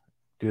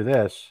do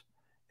this,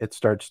 it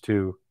starts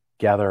to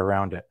gather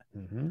around it.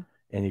 Mm-hmm.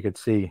 And you could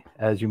see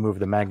as you move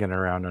the magnet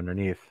around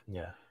underneath,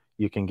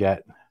 you can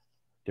get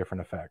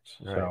different effects.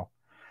 Right. So,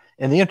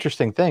 and the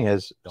interesting thing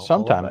is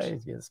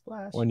sometimes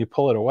when you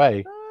pull it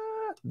away,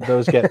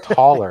 those get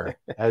taller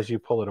as you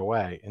pull it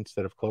away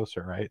instead of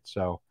closer, right?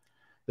 So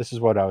this is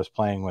what I was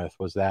playing with,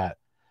 was that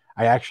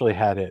I actually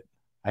had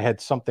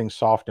something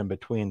soft in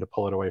between to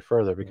pull it away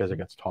further because it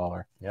gets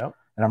taller. Yep.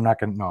 And I'm not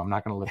going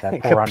to let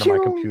that pour onto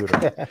my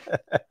computer.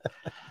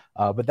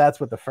 But that's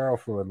what the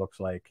ferrofluid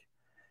looks like.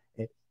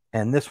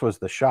 And this was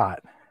the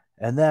shot.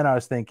 And then I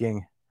was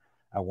thinking,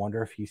 I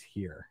wonder if he's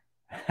here.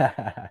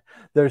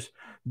 There's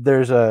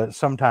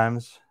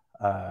sometimes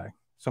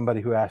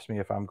somebody who asked me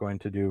if I'm going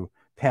to do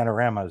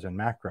panoramas in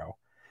macro.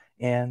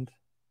 And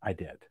I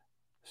did.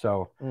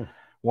 So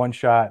 1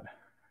 shot,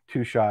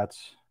 2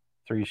 shots,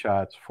 3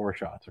 shots, 4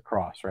 shots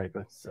across, right?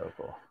 But, so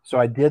cool. So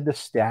I did the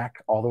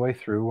stack all the way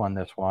through on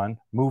this one,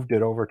 moved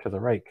it over to the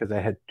right because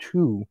I had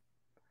 2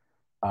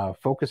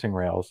 focusing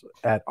rails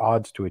at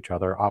odds to each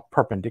other,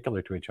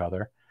 perpendicular to each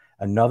other.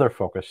 Another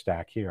focus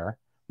stack here,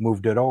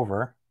 moved it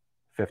over,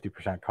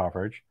 50%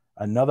 coverage.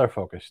 Another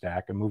focus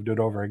stack, and moved it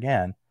over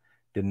again,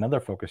 did another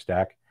focus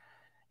stack.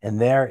 And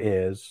there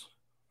is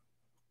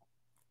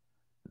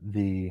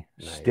the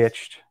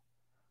stitched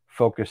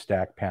focus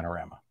stack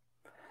panorama.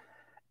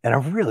 And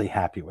I'm really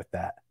happy with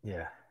that.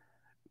 Yeah.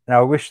 Now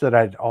I wish that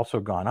I'd also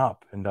gone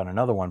up and done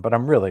another one, but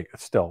I'm really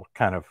still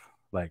kind of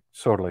like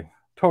totally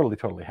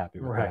happy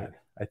with that.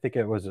 I think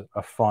it was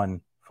a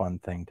fun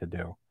thing to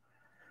do.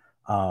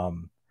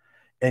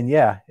 And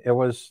yeah, it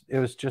was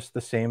just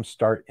the same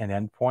start and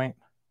end point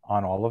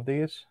on all of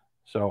these.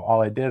 So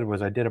all I did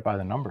was I did it by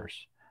the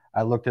numbers.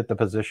 I looked at the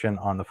position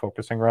on the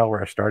focusing rail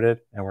where I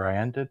started and where I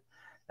ended,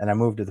 and I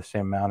moved to the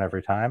same amount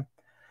every time.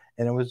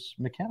 And it was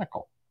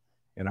mechanical,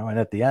 you know, and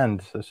at the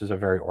end, this is a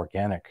very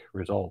organic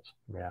result.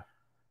 Yeah.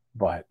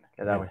 But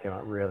that one came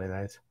out really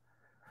nice.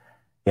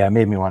 Yeah, it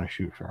made me want to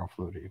shoot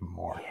ferrofluid even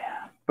more.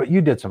 Yeah. But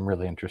you did some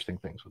really interesting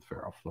things with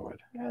ferrofluid.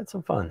 Yeah, it's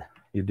some fun.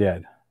 You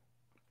did.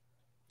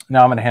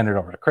 Now I'm going to hand it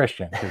over to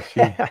Christian because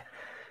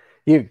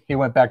he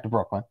went back to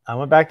Brooklyn. I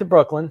went back to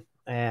Brooklyn,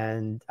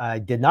 and I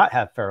did not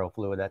have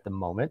ferrofluid at the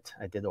moment.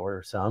 I did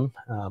order some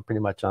pretty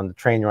much on the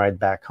train ride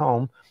back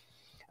home.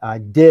 I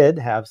did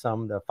have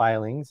some of the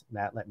filings.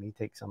 Matt let me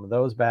take some of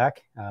those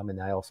back,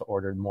 and I also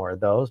ordered more of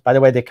those. By the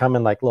way, they come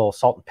in like little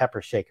salt and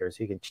pepper shakers.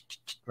 You can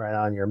right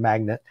on your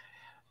magnet.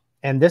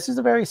 And this is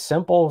a very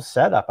simple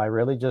setup. I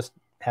really just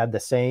had the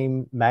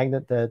same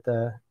magnet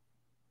that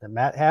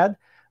Matt had.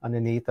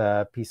 underneath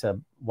a piece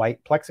of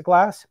white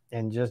plexiglass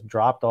and just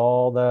dropped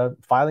all the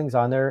filings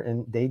on there,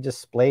 and they just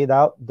splayed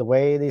out the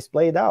way they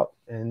splayed out.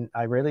 And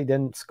I really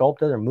didn't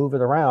sculpt it or move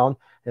it around,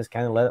 just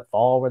kind of let it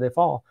fall where they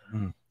fall.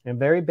 And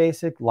very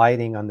basic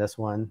lighting on this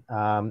one.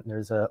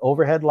 There's an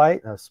overhead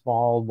light, a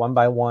small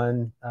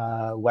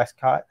 1x1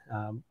 Westcott,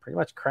 pretty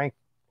much cranked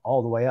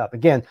all the way up.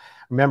 Again,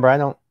 remember, I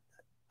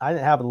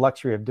didn't have the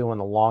luxury of doing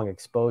a long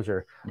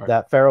exposure. Right.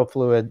 That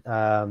ferrofluid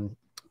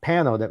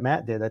pano that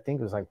Matt did, I think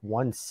it was like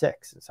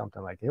 1.6 or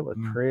something like it. It was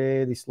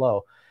pretty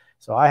slow.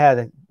 So I had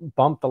to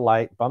bump the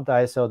light, bump the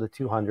ISO to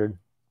 200.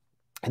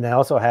 And I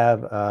also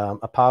have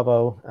a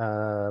Pavo,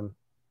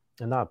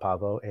 not a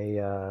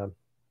Pavo,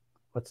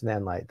 what's an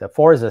end light? The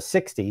Forza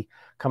 60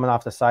 coming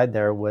off the side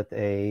there with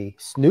a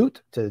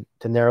snoot to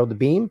narrow the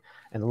beam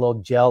and a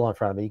little gel in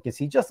front of it. You can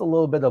see just a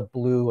little bit of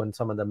blue on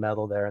some of the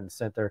metal there in the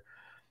center.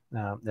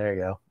 There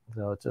you go.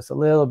 So it's just a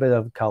little bit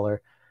of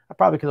color. I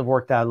probably could have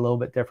worked out a little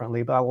bit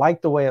differently, but I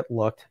like the way it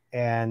looked.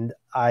 And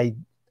I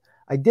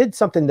did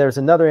something. There's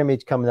another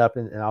image coming up,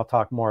 and I'll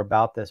talk more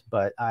about this,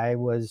 but I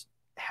was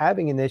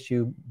having an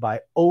issue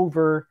by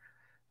overstepping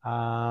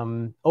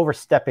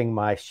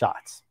my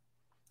shots,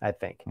 I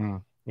think.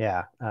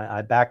 Yeah,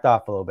 I backed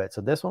off a little bit.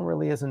 So this one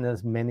really isn't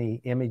as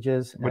many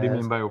images. What do you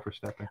mean by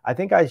overstepping? I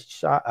think I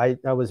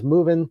was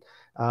moving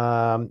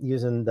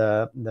using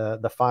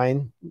the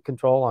fine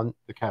control on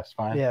the cast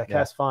fine. Yeah,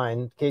 cast fine.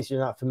 In case you're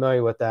not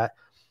familiar with that,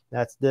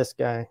 that's this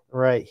guy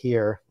right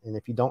here. And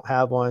if you don't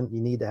have one,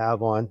 you need to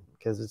have one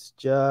because it's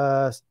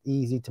just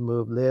easy to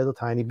move little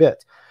tiny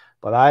bits.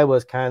 But I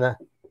was kind of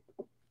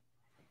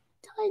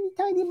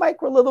tiny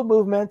micro little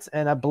movements,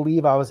 and I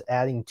believe I was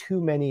adding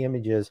too many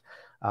images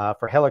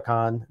for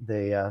Helicon,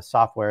 the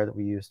software that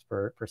we used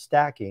for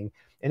stacking.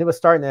 And it was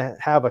starting to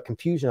have a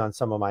confusion on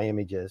some of my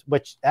images,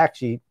 which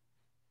actually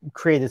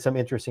created some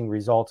interesting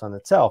results on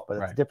itself,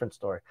 but it's a different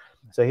story.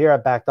 So here I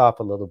backed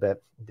off a little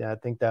bit. I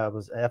think that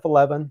was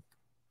F11.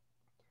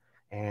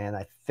 And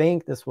I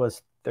think this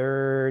was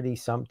 30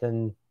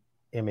 something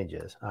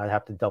images. I'd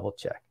have to double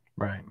check.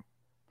 Right.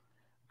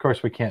 Of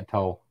course, we can't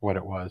tell what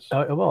it was.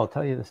 Oh, well, I'll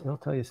tell you this. It'll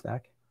tell you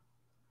stack.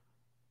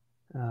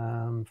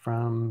 From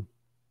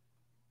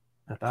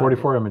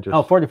 44 images.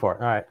 Oh, 44.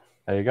 All right.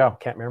 There you go.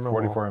 Can't remember.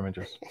 44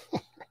 images.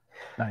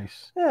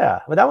 Nice.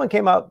 Yeah, but that one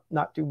came out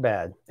not too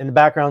bad. In the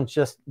background,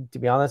 just to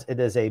be honest, it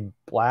is a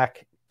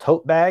black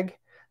tote bag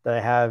that I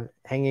have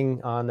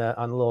hanging on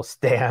a little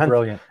stand.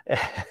 Brilliant.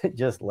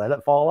 Just let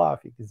it fall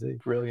off. You can see.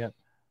 Brilliant.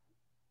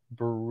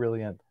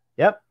 Brilliant.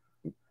 Yep.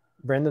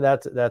 Brenda,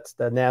 that's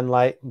the nan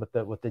light with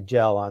the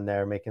gel on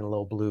there, making a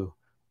little blue.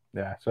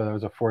 Yeah. So that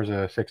was a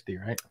Forza 60,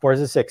 right?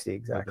 Forza 60,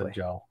 exactly. With the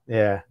gel.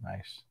 Yeah.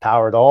 Nice.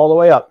 Powered all the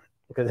way up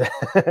because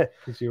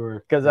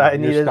I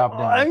needed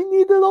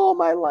all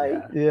my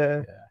light.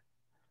 Yeah.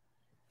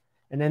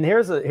 And then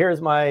here's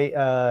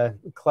my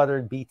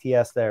cluttered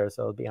BTS there.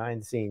 So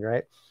behind the scene,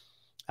 right?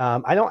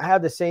 I don't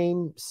have the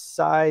same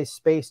size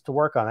space to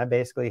work on. I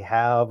basically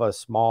have a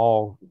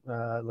small,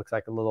 looks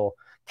like a little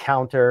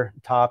counter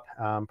top,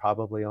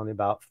 probably only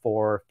about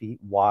 4 feet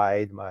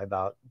wide by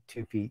about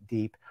 2 feet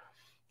deep.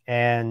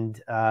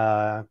 And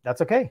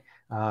that's okay.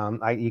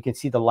 You can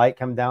see the light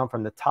come down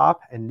from the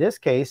top. In this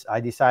case,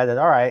 I decided,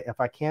 all right, if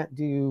I can't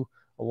do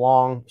a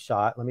long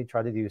shot, let me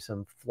try to do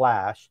some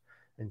flash.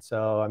 And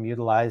so I'm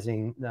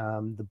utilizing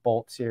the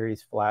Bolt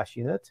series flash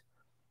unit.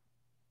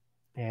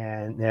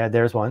 And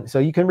there's one. So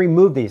you can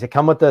remove these. They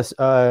come with this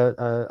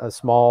a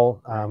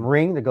small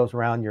ring that goes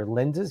around your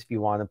lenses if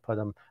you want to put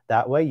them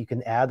that way. You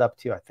can add up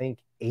to, I think,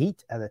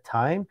 8 at a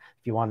time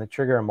if you want to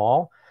trigger them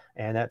all.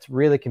 And that's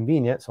really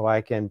convenient. So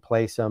I can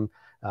place them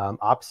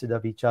opposite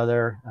of each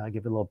other,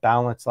 give it a little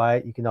balance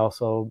light. You can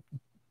also,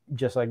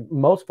 just like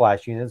most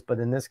flash units, but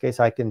in this case,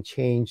 I can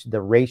change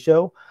the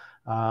ratio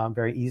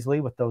very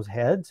easily with those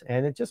heads.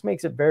 And it just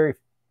makes it very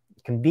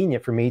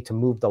convenient for me to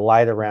move the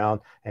light around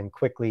and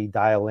quickly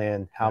dial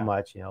in how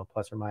much,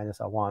 plus or minus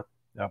I want.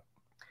 Yep.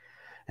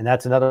 And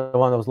that's another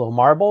one of those little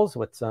marbles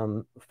with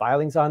some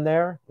filings on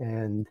there.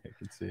 And you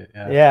can see it.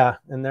 Yeah.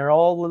 And they're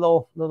all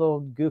little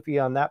goofy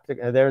on that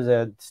particular. There's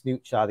a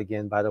snoot shot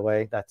again, by the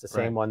way. That's the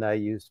same one that I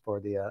used for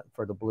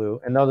the blue.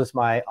 And notice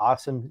my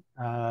awesome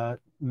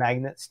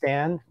magnet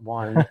stand,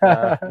 one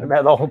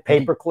metal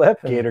paper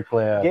clip. Gator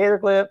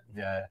clip.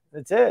 Yeah.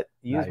 That's it.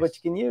 Use what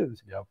you can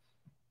use. Yep.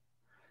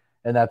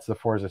 And that's the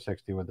Forza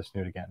 60 with the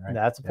snoot again, right?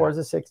 That's the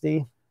Forza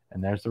 60.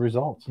 And there's the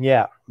results.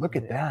 Yeah. Look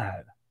at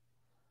that.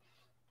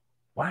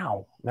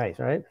 Wow. Nice,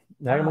 right?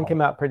 That one came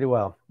out pretty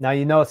well. Now,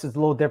 you notice it's a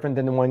little different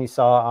than the one you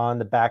saw on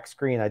the back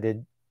screen. I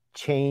did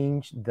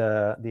change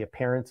the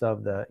appearance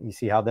of you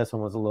see how this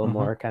one was a little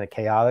more kind of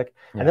chaotic.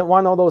 I didn't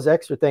want all those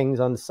extra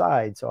things on the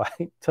side. So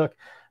I took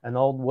an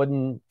old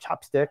wooden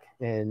chopstick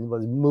and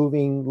was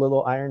moving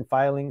little iron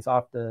filings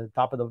off the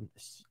top of the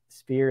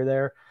sphere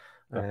there.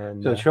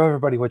 And so show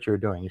everybody what you were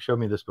doing. You showed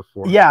me this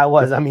before. Yeah, I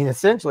was. I mean,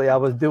 essentially, I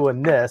was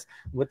doing this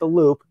with the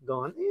loop,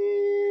 going,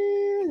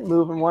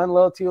 moving 1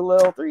 little, 2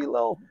 little, 3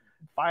 little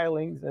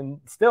filings, and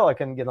still I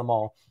couldn't get them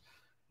all.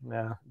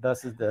 Yeah,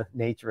 thus is the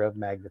nature of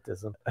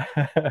magnetism.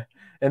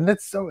 And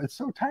it's so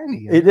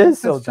tiny. It is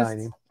so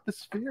tiny. The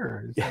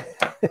sphere.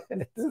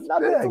 It's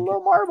nothing. It's a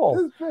little marble.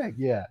 This big,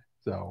 yeah.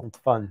 So it's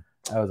fun.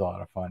 That was a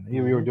lot of fun.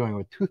 We were doing it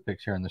with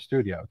toothpicks here in the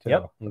studio too.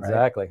 Yep,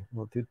 exactly. Right?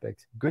 Little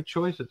toothpicks. Good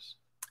choices.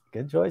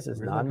 Good choices.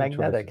 Really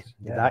non-magnetic.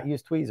 Yeah. Did not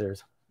use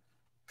tweezers.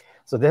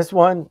 So this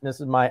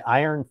is my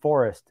iron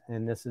forest,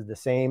 and this is the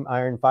same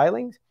iron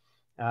filings.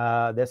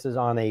 This is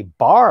on a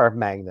bar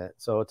magnet,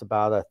 so it's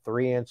about a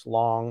 3-inch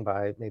long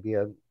by maybe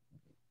a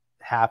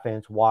 1/2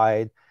 inch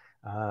wide,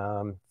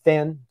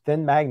 thin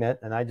magnet,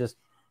 and I just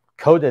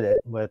coated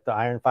it with the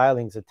iron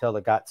filings until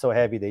it got so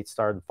heavy they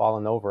started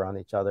falling over on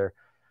each other,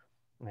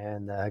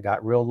 and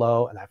got real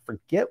low. And I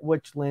forget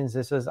which lens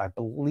this is. I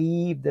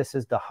believe this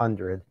is the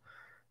 100.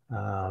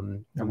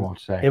 It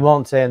won't say. It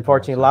won't say.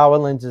 Unfortunately, Laowa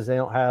lenses, they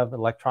don't have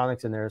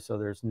electronics in there, so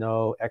there's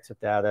no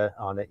exit data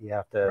on it. You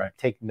have to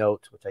take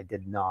notes, which I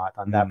did not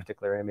on that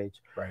particular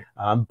image. Right.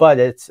 But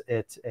it's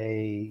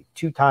a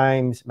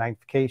 2x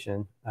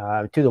magnification,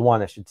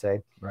 2:1, I should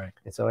say. Right.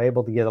 And so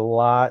able to get a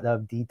lot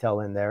of detail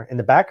in there. And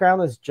the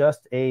background is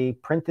just a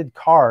printed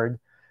card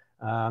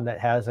that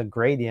has a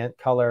gradient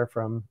color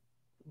from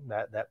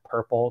that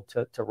purple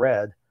to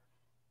red.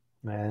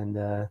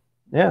 And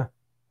yeah,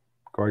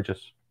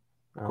 gorgeous.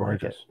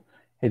 Gorgeous. Like,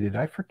 hey, did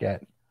I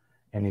forget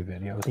any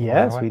videos?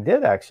 Yes, we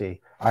did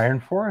actually. Iron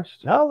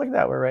Forest. Oh, look at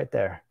that. We're right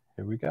there.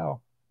 Here we go.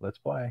 Let's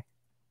play.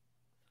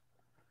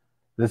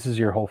 This is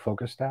your whole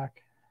focus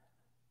stack?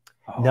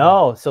 Oh.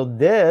 No. So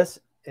this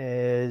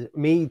is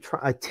me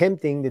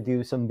attempting to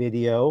do some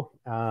video.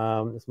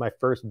 It's my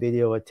first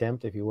video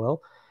attempt, if you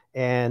will.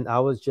 And I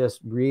was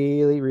just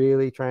really,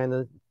 really trying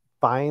to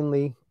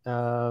finally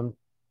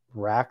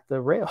rack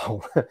the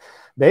rail,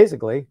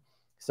 basically.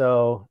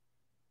 So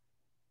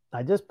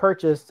I just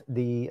purchased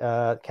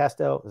the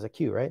Castel, is a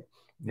Q, right?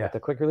 Yeah. The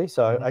quick release.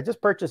 So I just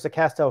purchased a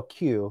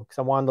Castel-Q because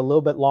I wanted a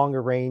little bit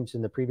longer range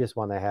than the previous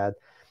one I had.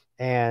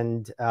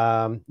 And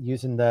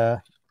using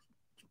the,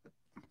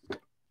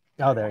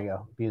 oh, there you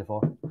go.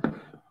 Beautiful.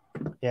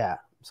 Yeah.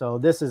 So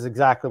this is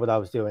exactly what I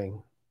was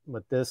doing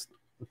with this,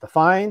 with the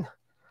fine,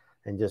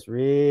 and just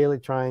really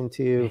trying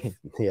to,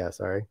 yeah,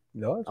 sorry.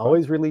 No,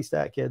 always release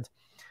that, kids.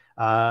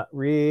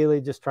 Really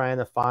just trying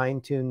to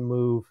fine tune,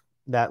 move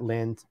that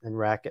lens and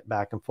rack it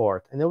back and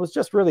forth. And it was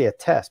just really a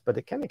test, but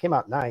it kind of came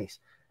out nice.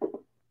 I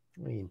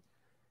mean,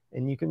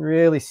 and you can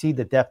really see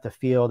the depth of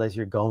field as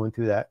you're going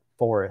through that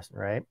forest,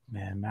 right?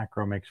 Man,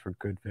 macro makes for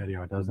good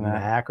video, doesn't it?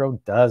 Macro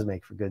does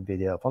make for good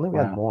video. If only we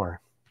had more.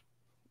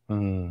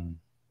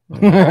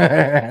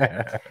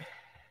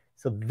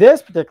 So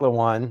this particular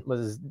one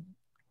was,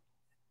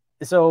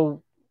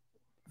 so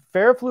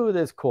Ferrofluid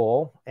is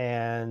cool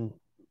and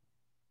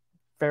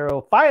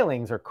ferro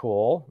filings are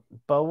cool,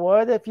 but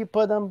what if you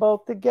put them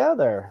both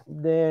together?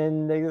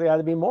 Then they got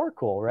to be more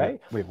cool,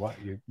 right? Wait, what?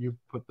 You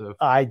put the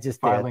I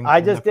just put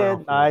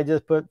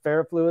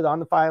Ferrofluid on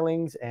the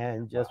filings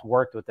and just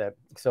worked with it.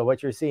 So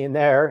what you're seeing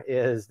there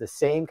is the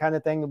same kind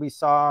of thing that we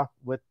saw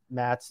with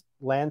Matt's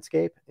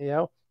landscape,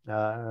 you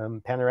know,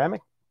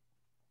 panoramic,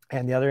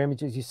 and the other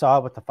images you saw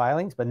with the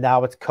filings, but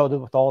now it's coated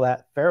with all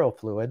that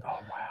Ferrofluid. Oh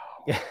wow!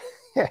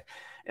 Yeah,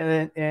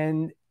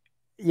 and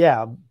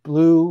yeah,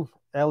 blue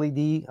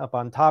LED up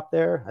on top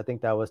there. I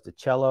think that was the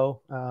cello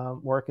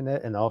working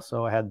it, and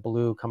also I had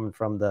blue coming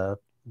from the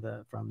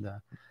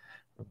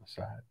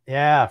side.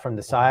 Yeah, from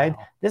the side.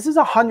 This is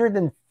 100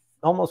 and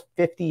almost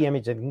 50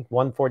 image. I think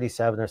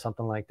 147 or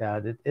something like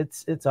that.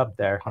 It's up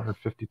there.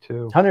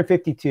 152.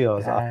 152. I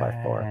was off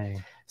by 4.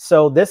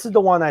 So this is the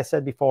one I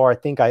said before. I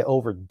think I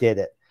overdid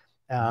it.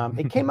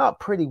 It came out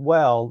pretty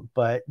well,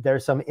 but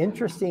there's some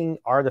interesting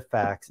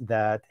artifacts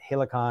that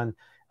Helicon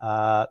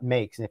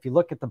makes. And if you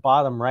look at the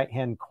bottom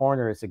right-hand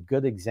corner, it's a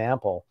good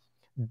example.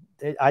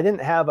 I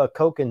didn't have a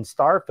Koken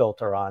star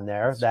filter on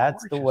there.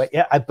 That's the way,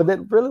 yeah, but it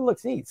really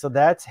looks neat. So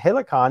that's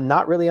Helicon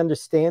not really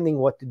understanding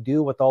what to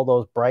do with all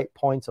those bright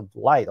points of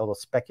light, all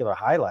those specular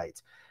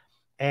highlights.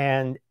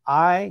 And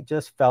I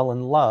just fell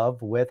in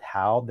love with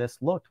how this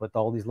looked with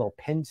all these little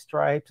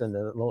pinstripes and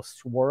the little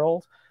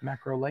swirls.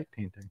 Macro light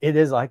painting. It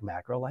is like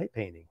macro light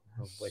painting.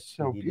 Which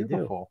so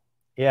beautiful.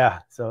 Yeah,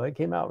 so it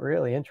came out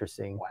really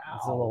interesting. Wow.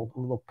 It's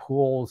little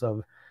pools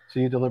of. So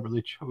you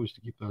deliberately chose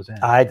to keep those in.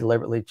 I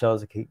deliberately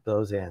chose to keep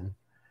those in.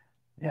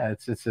 Yeah,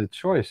 it's a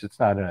choice. It's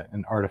not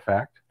an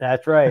artifact.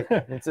 That's right.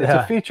 It's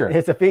a feature.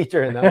 It's a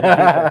feature.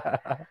 Nice.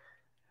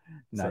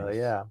 So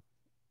yeah,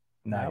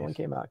 nice. That one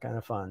came out kind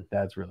of fun.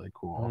 That's really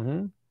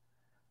cool.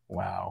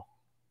 Wow,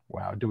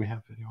 wow. Do we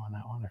have video on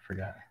that one? I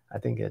forgot. I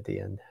think at the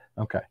end.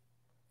 Okay,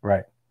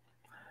 right.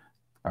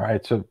 All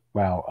right, so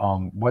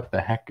wow, what the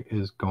heck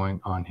is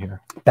going on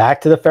here? Back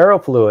to the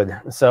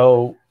ferrofluid.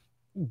 So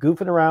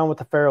goofing around with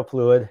the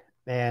ferrofluid,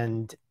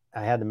 and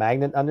I had the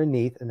magnet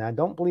underneath, and I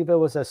don't believe it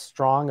was as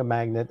strong a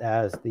magnet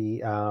as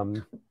the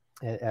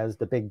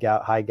big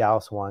high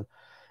Gauss one.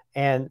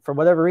 And for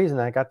whatever reason,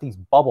 I got these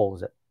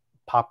bubbles that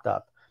popped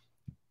up.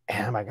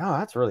 And I'm like, oh,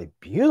 that's really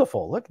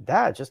beautiful. Look at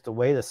that. Just the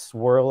way the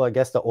swirl, I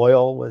guess the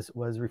oil was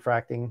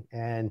refracting,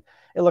 and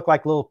it looked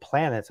like little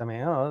planets. I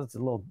mean, oh, it's a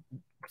little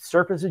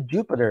surface of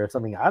Jupiter or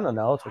something. I don't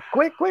know. So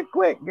quick,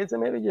 get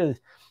some images.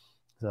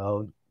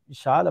 So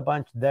shot a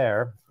bunch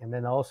there, and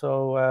then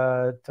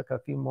also took a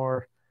few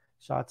more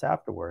shots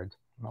afterwards.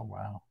 Oh,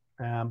 wow.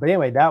 But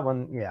anyway, that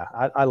one, yeah,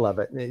 I love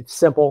it. It's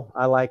simple.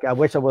 I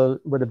wish I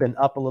would have been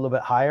up a little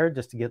bit higher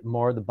just to get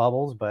more of the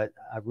bubbles, but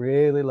I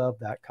really love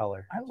that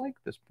color. I like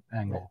this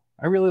angle.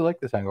 I really like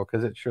this angle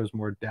because it shows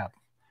more depth.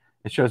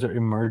 It shows it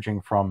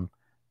emerging from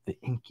the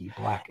inky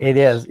black. It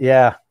is,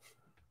 yeah.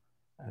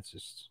 That's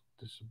just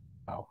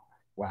oh,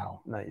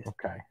 wow. Nice.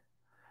 Okay.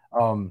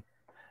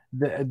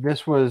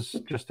 This was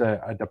just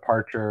a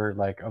departure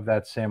like of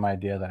that same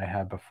idea that I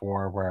had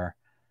before, where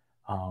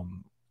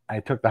I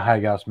took the high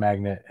Gauss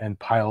magnet and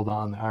piled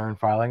on the iron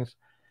filings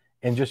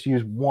and just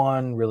used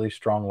one really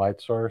strong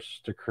light source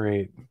to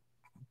create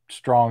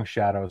strong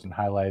shadows and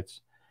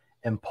highlights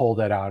and pulled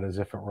it out as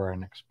if it were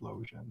an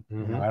explosion. You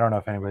know, I don't know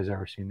if anybody's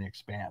ever seen The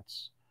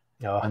Expanse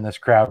on this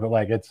crowd, but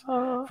like it's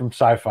from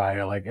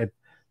sci-fi, like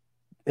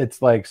it's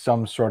like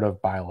some sort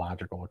of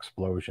biological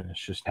explosion.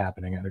 It's just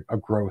happening, a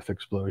growth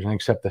explosion,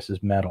 except this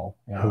is metal.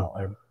 You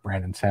know,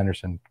 Brandon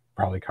Sanderson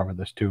probably covered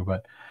this too,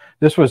 but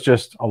this was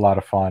just a lot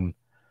of fun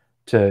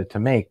to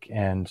make.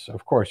 And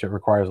of course it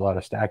requires a lot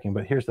of stacking,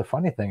 but here's the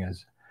funny thing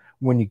is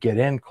when you get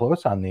in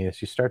close on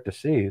these, you start to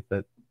see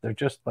that they're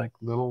just like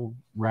little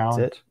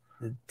round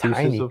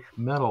pieces of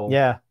metal.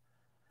 Yeah.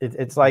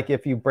 It's like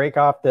if you break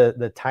off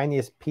the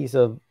tiniest piece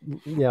of,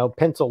 you know,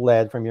 pencil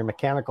lead from your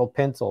mechanical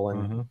pencil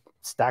and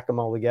stack them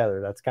all together.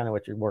 That's kind of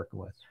what you're working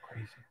with. It's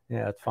crazy.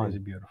 Yeah, it's fun. Crazy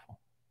beautiful.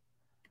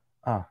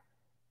 The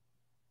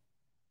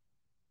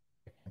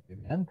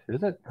end,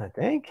 is it? I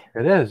think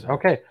it is.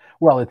 Okay.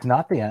 Well, it's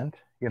not the end.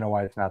 You know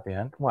why it's not the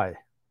end? Why?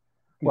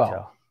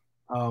 Well,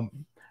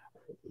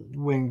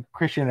 when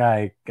Christian and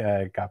I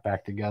got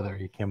back together,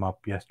 he came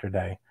up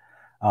yesterday.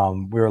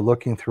 We were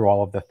looking through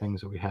all of the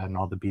things that we had and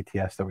all the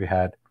BTS that we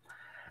had.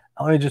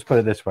 Let me just put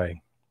it this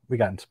way. We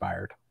got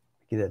inspired.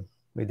 We did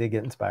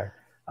get inspired.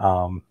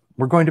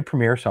 We're going to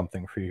premiere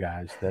something for you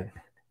guys that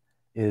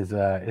is,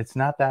 it's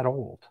not that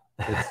old.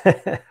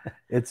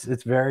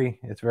 It's very,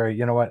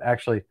 you know what,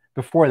 actually,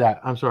 before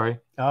that, I'm sorry.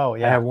 Oh,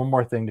 yeah. I have one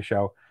more thing to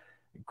show.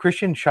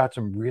 Christian shot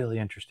some really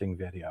interesting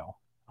video.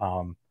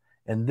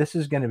 And this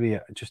is going to be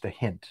just a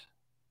hint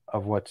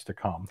of what's to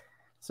come.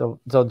 So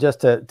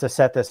just to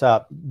set this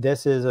up,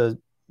 this is a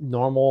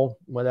normal,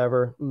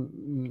 whatever,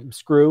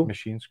 screw.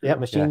 Machine screw. Yeah,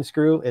 machine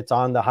screw. It's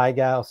on the high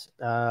Gauss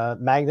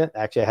magnet.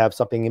 Actually, I have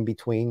something in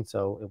between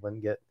so it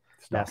wouldn't get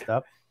messed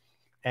up.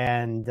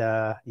 And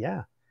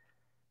yeah,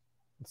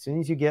 as soon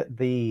as you get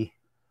the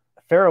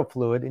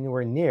ferrofluid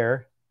anywhere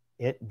near,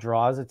 it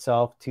draws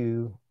itself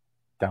to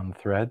down the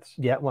threads.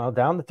 Yeah, well,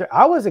 down the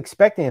I was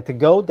expecting it to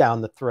go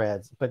down the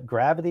threads, but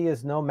gravity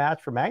is no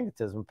match for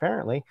magnetism,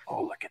 apparently.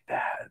 Oh, look at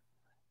that.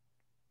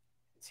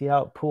 See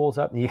how it pulls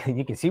up? You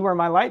can see where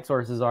my light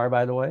sources are,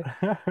 by the way.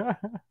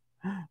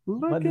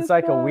 But it's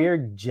like a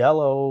weird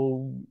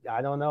jello.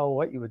 I don't know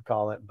what you would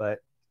call it, but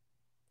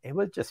it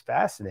was just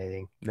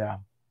fascinating. Yeah.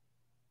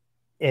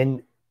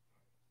 And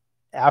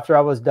after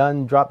I was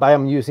done, drop by,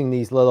 I'm using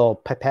these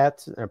little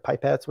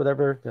pipettes,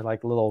 whatever. They're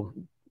like little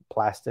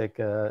plastic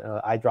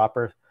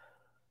eyedropper,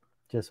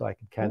 just so I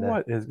can kind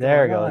of.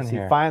 There it goes. He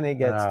finally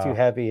gets too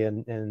heavy,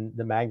 and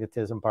the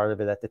magnetism part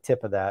of it at the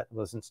tip of that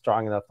wasn't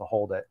strong enough to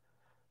hold it.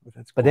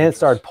 But then it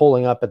started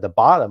pulling up at the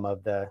bottom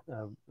of the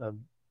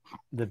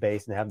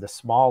base and have the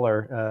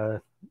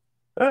smaller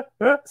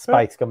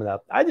spikes coming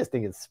up. I just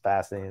think it's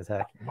fascinating as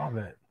heck. Love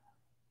it.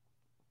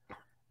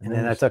 And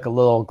then I took a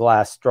little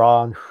glass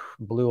straw and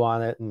blew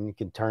on it, and you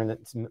can turn it,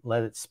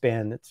 let it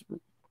spin. It's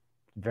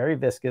very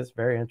viscous,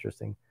 very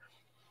interesting.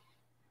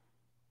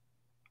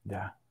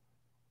 Yeah.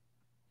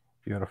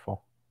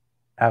 Beautiful.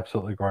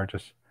 Absolutely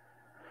gorgeous.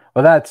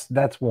 Well,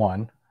 that's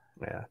one.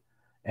 Yeah.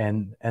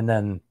 And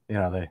then, you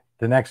know,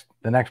 the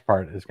next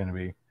part is going to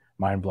be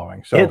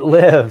mind-blowing. So it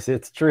lives.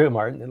 It's true,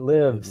 Martin. It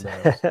lives.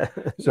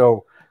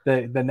 So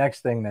the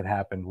next thing that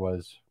happened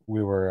was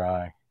we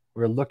were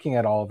looking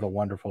at all of the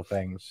wonderful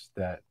things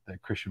that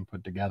Christian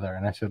put together,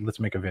 and I said, let's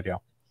make a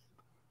video.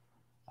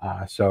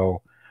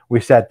 So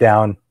we sat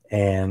down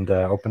and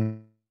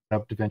opened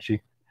up DaVinci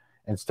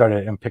and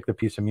started and picked a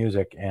piece of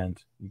music, and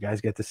you guys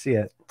get to see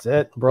it. That's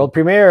it. World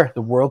premiere.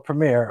 The world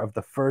premiere of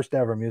the first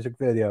ever music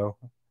video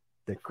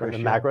that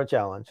Christian the Macro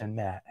Challenge and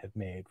Matt have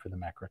made for the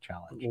Macro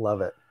Challenge.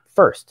 Love it.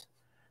 First.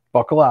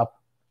 Buckle up.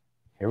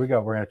 Here we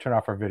go. We're going to turn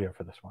off our video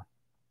for this one.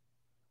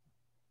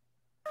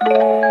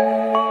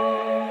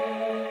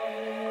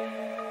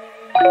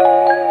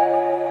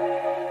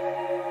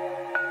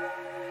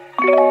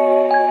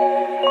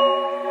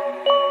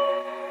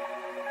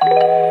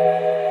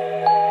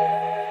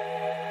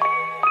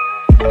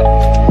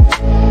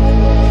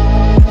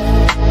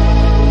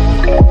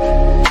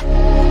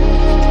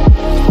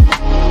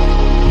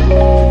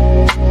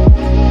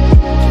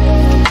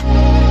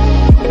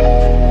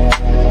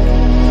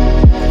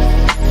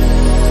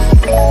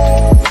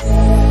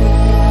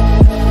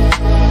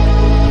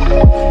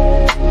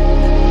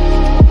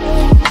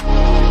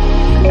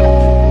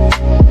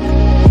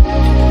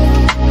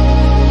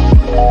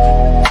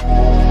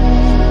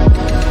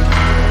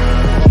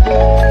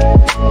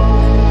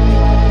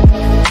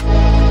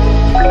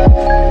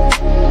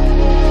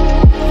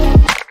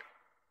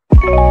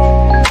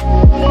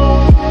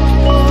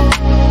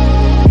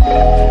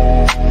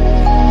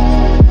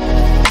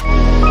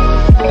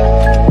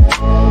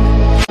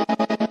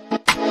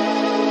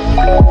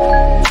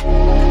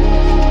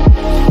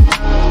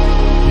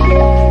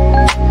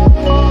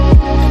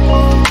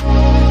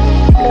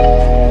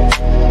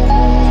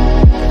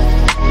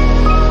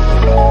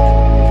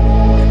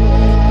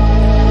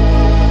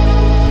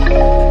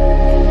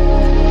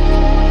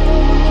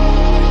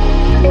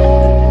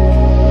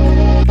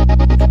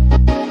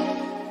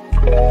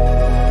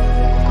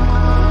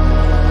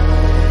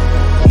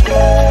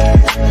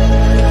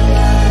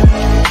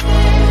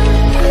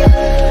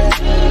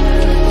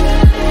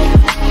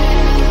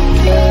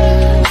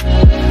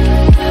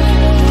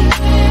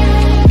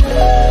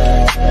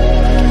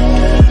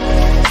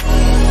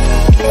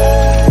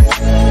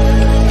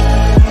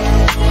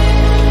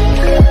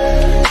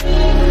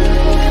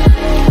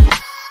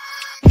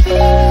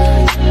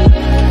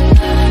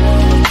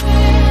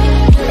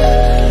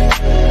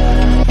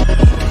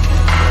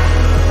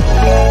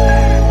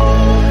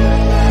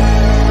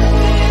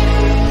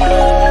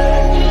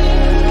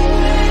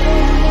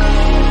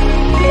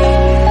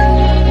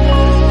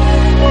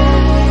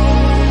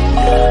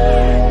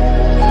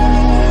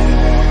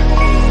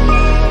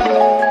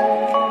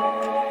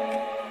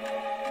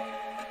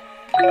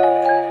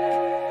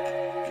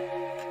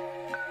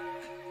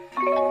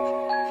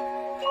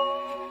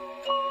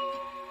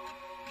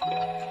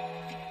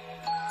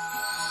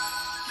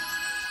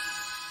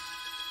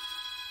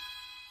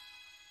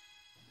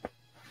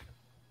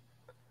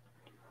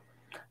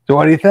 So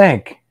what do you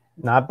think?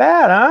 Not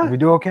bad, huh? We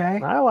do okay?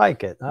 I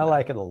like it. I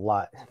like it a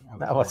lot.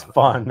 That was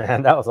fun,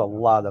 man. That was a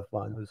lot of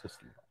fun. It was just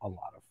a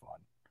lot of fun.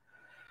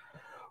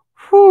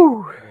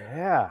 Whew.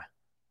 Yeah.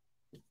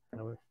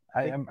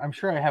 I'm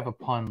sure I have a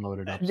pun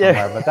loaded up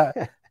somewhere,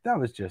 but that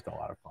was just a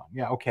lot of fun.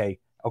 Yeah, okay,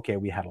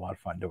 we had a lot of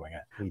fun doing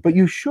it. But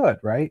you should,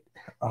 right?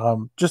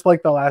 Just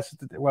like the last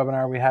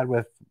webinar we had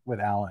with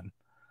Alan.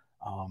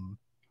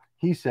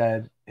 He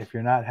said, if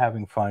you're not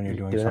having fun, you're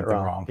doing something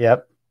wrong.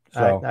 Yep.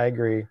 So I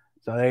agree.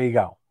 So there you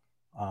go.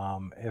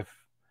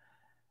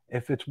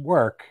 If it's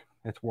work,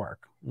 it's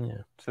work.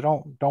 Yeah.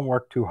 So don't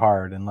work too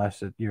hard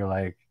unless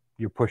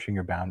you're pushing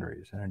your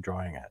boundaries and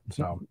enjoying it.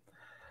 So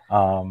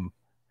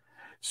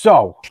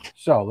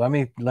so let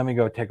me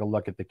go take a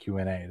look at the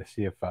Q&A to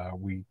see if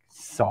we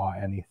saw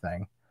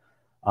anything.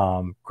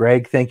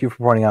 Greg, thank you for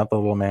pointing out the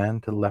little man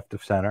to the left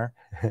of center.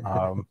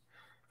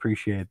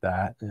 Appreciate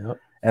that. Yep.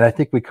 And I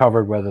think we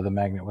covered whether the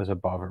magnet was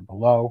above or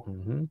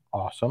below.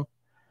 Awesome.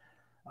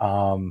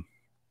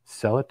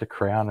 Sell it to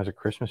Crayon as a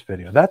Christmas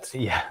video. That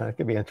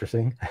could be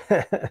interesting.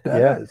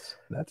 That's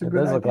a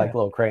good idea. Look like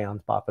little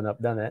crayons popping up,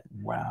 doesn't it?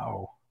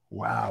 Wow.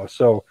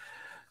 So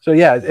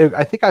yeah,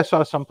 I think I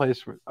saw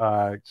someplace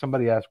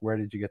somebody asked, where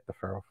did you get the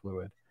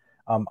ferrofluid?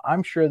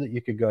 I'm sure that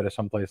you could go to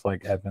someplace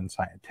like Edmund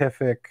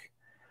Scientific,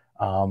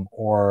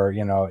 or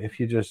if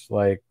you just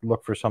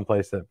look for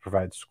someplace that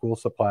provides school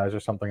supplies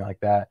or something like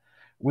that.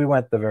 We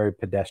went the very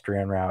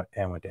pedestrian route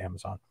and went to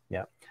Amazon.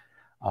 Yeah.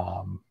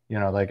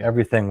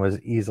 Everything was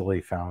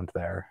easily found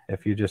there.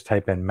 If you just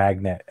type in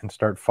magnet and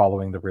start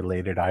following the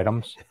related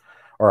items,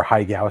 or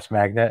high Gauss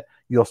magnet,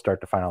 you'll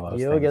start to find all those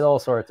things. You'll get all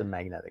sorts of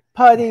magnetic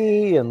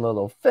putty and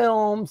little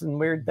films and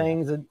weird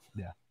things. And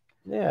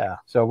yeah.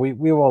 So we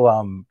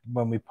will,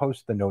 when we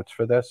post the notes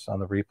for this on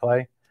the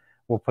replay,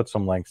 we'll put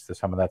some links to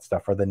some of that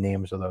stuff or the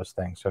names of those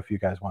things. So if you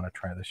guys want to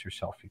try this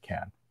yourself, you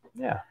can.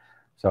 Yeah.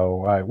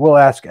 So we'll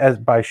ask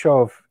by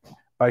show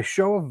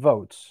of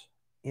votes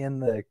in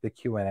the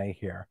Q&A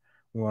here.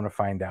 We want to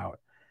find out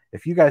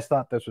if you guys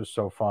thought this was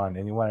so fun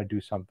and you want to do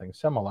something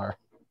similar.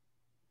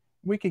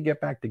 We could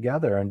get back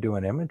together and do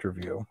an image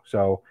review.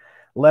 So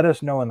let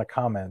us know in the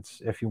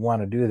comments if you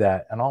want to do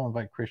that, and I'll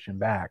invite Christian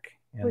back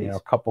in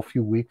a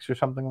few weeks or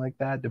something like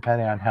that,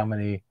 depending on how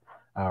many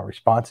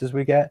responses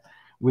we get.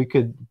 We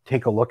could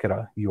take a look at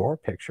your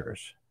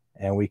pictures,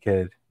 and we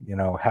could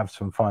have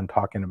some fun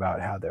talking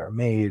about how they're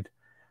made,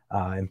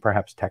 and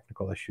perhaps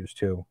technical issues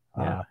too.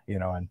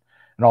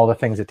 And all the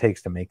things it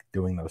takes to make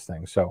doing those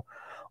things. So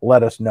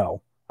let us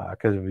know,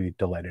 because we'd be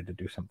delighted to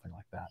do something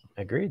like that.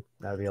 Agreed.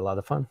 That would be a lot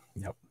of fun.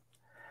 Yep.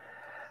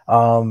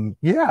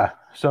 Yeah.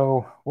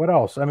 So what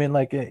else? I mean,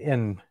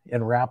 in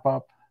wrap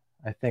up,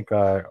 I think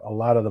a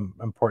lot of the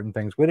important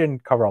things, we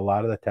didn't cover a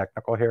lot of the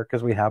technical here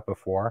because we have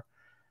before,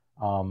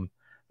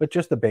 but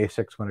just the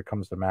basics when it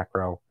comes to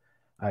macro.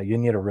 You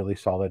need a really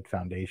solid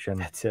foundation.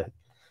 That's it.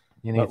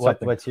 You need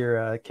what's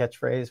your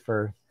catchphrase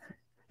for?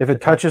 If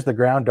it touches the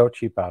ground, don't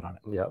cheap out on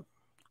it. Yep.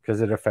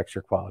 Because it affects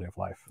your quality of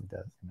life. It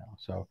does.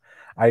 So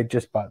I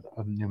just bought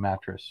a new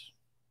mattress.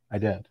 I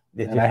did.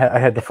 I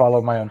had to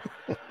follow my own.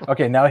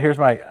 Okay, now here's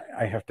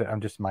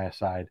I'm just my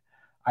aside.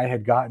 I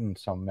had gotten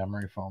some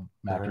memory foam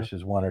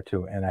mattresses, one or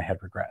two, and I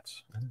had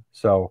regrets.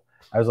 So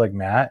I was like,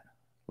 Matt,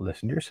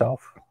 listen to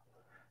yourself.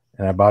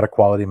 And I bought a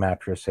quality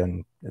mattress,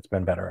 and it's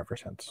been better ever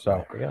since.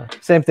 So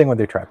same thing with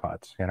your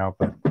tripods,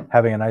 but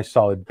having a nice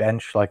solid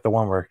bench like the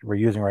one we're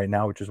using right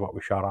now, which is what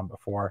we shot on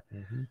before.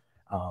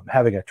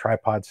 Having a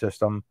tripod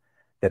system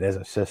that is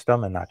a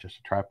system and not just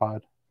a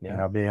tripod.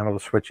 Being able to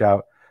switch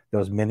out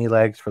those mini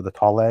legs for the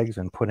tall legs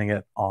and putting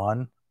it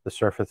on the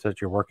surface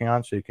that you're working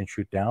on so you can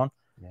shoot down.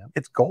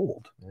 It's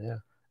gold.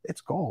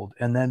 It's gold.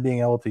 And then being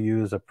able to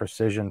use a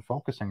precision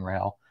focusing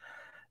rail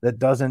that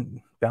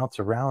doesn't bounce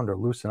around or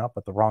loosen up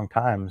at the wrong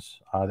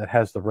times, that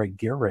has the right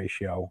gear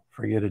ratio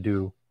for you to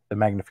do the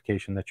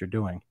magnification that you're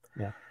doing,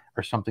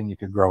 or something you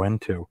could grow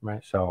into.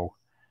 Right. So,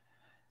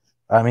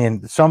 I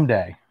mean,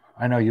 someday,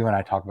 I know you and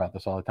I talk about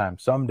this all the time,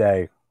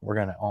 someday we're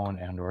going to own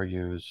and or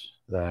use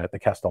the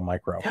Castel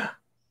Micro.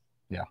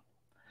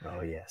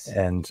 Oh yes.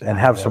 And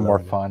have some more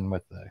fun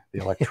with the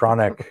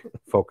electronic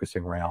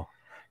focusing rail.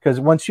 Because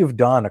once you've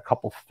done a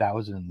couple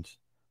thousand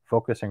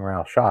focusing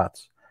rail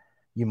shots,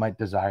 you might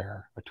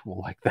desire a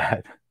tool like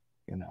that,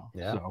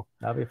 So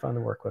that'll be fun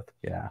to work with.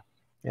 Yeah.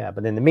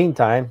 But in the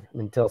meantime,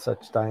 until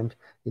such time,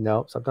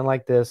 something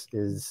like this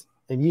is,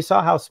 and you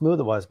saw how smooth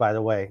it was, by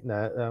the way,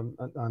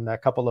 on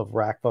that couple of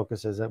rack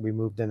focuses that we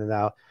moved in and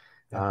out.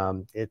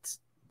 This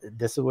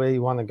is the way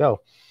you want to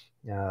go.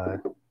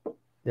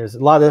 There's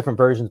a lot of different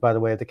versions, by the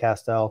way, of the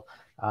Castel.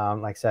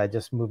 Like I said, I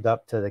just moved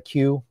up to the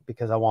Q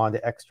because I wanted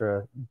the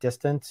extra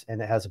distance,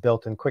 and it has a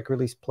built-in quick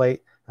release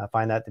plate. I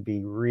find that to be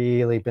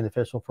really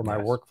beneficial for my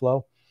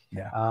workflow.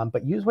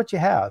 But use what you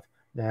have.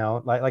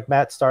 Now, like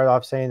Matt started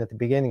off saying at the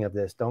beginning of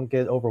this, don't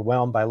get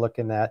overwhelmed by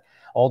looking at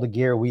all the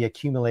gear we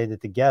accumulated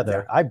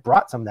together. I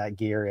brought some of that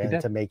gear in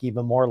to make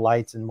even more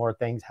lights and more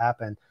things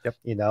happen,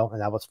 and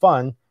that was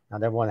fun.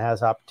 Not everyone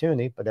has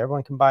opportunity, but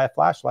everyone can buy a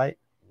flashlight.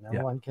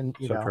 Everyone can,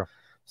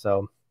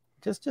 So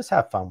just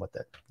have fun with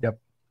it.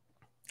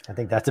 I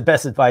think that's the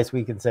best advice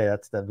we can say.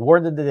 That's the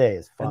word of the day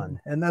is fun.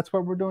 And that's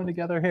what we're doing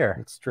together here.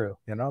 It's true.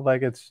 You know,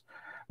 like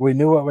we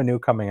knew what we knew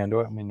coming into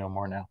it, and we know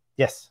more now.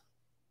 Yes.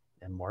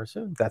 And more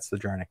soon. That's the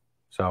journey.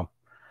 So,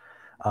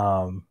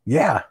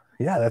 yeah,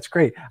 that's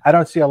great. I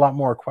don't see a lot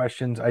more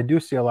questions. I do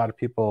see a lot of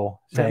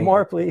people saying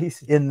more,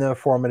 please. In the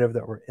affirmative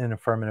that we're going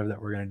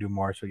to do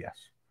more. So yes,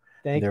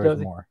 there is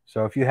more.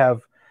 So if you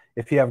have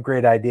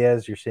great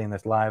ideas, you're seeing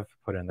this live,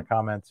 put it in the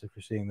comments. If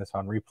you're seeing this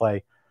on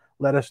replay,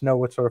 let us know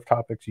what sort of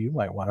topics you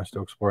might want us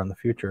to explore in the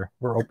future.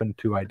 We're open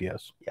to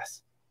ideas.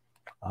 Yes.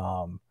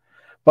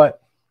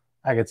 But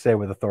I could say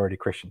with authority,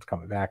 Christian's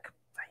coming back.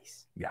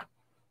 Nice. Yeah.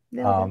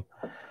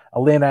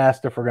 Elena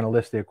asked if we're going to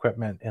list the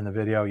equipment in the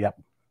video. Yep.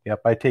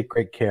 I take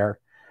great care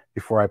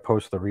before I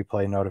post the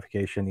replay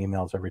notification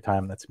emails every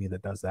time. That's me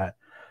that does that,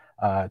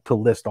 to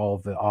list all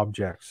of the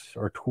objects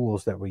or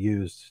tools that we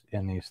use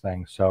in these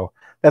things. So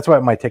that's why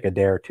it might take a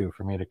day or two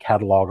for me to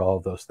catalog all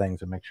of those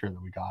things and make sure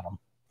that we got them.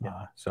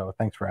 Yeah. So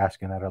thanks for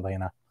asking that,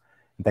 Elena.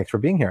 And thanks for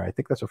being here. I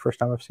think that's the first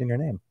time I've seen your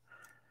name.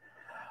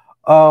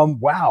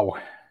 Wow.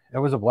 It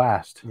was a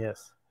blast.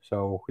 Yes.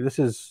 So this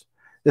is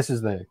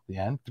the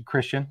end.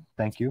 Christian,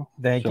 thank you.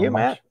 Thank you,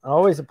 Matt.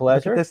 Always a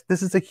pleasure.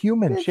 This is a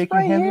human. It's shaking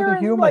hands with a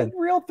human. Like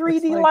real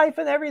 3D life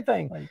and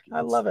everything.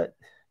 I love it.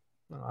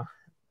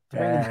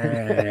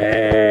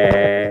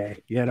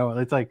 You know,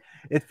 it's like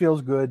it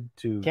feels good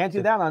to can't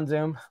do that on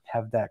Zoom.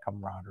 Have that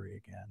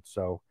camaraderie again.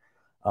 So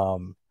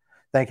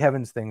thank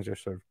heavens things are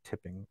sort of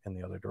tipping in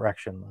the other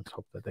direction. Let's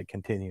hope that they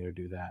continue to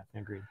do that.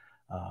 Agreed.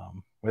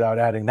 Without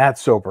adding that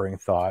sobering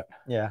thought.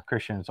 Yeah.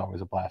 Christian, it's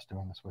always a blast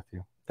doing this with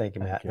you. Thank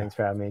you, Matt. Thanks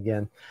for having me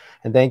again.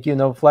 And thank you,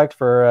 NOVOFLEX,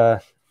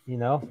 for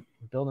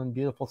building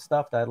beautiful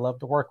stuff that I love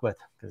to work with,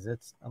 because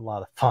it's a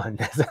lot of fun,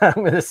 as I'm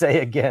going to say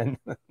again.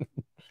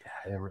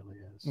 Yeah, it really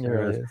is. It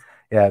really is.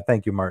 Yeah,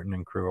 thank you, Martin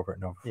and crew over at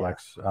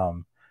NOVOFLEX. Yeah.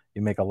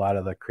 You make a lot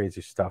of the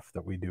crazy stuff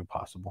that we do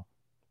possible.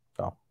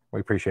 So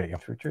we appreciate you.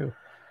 For true.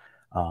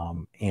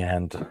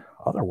 And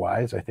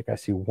otherwise, I think I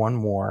see one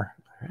more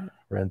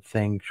red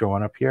thing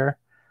showing up here.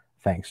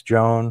 Thanks,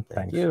 Joan.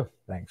 Thank you.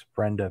 Thanks,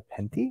 Brenda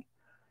Penty.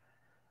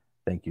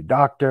 Thank you,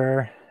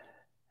 Doctor.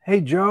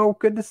 Hey, Joe.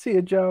 Good to see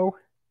you, Joe.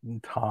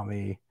 And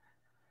Tommy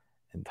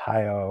and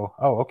Tayo.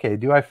 Oh, okay.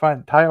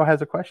 Tayo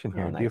has a question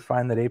here. Oh, nice. Do you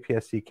find that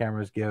APS-C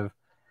cameras give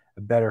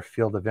a better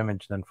field of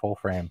image than full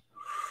frame?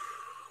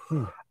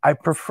 I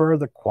prefer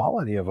the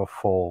quality of a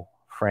full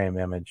frame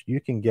image.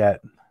 You can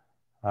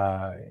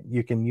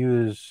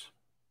use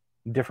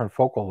different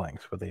focal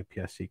lengths with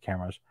APS-C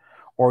cameras,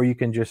 or you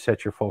can just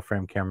set your full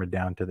frame camera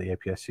down to the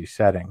APS-C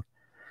setting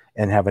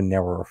and have a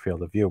narrower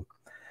field of view.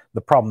 The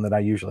problem that I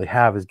usually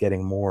have is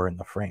getting more in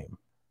the frame,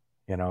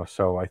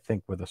 so I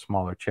think with a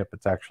smaller chip,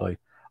 it's actually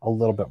a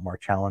little bit more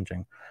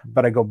challenging.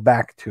 But I go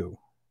back to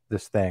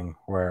this thing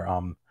where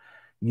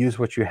use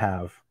what you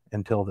have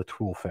until the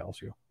tool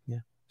fails you. Yeah.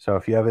 So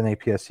if you have an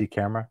APS-C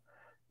camera,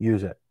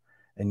 use it,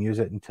 and use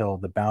it until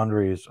the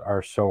boundaries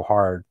are so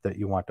hard that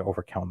you want to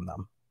overcome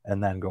them,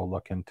 and then go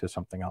look into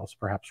something else,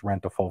 perhaps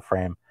rent a full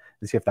frame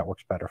and see if that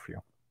works better for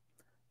you.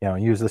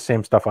 Use the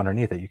same stuff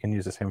underneath it. You can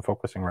use the same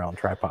focusing rail and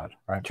tripod,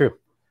 right? True.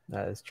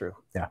 That is true.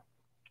 Yeah.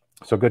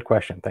 So good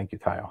question. Thank you,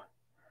 Tayo.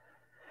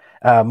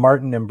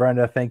 Martin and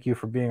Brenda, thank you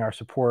for being our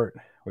support.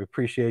 We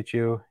appreciate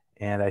you.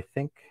 And I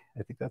think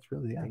that's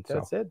really the end.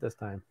 That's it this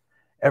time.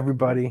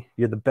 Everybody,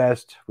 you're the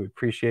best. We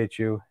appreciate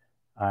you.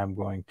 I'm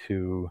going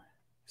to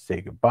say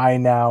goodbye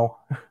now.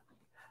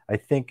 I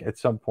think at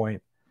some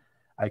point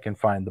I can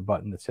find the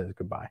button that says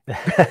goodbye. You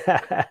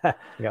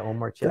got one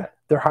more chat.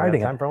 They're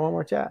hiding. Time for one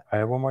more chat. I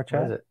have one more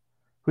chat. What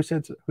is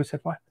it? Who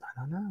said what?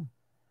 I don't know.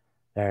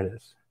 There it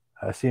is.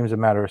 Seems a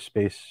matter of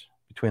space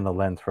between the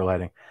lens for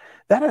lighting.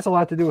 That has a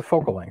lot to do with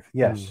focal length.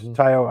 Yes,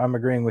 Tayo, I'm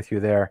agreeing with you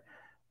there.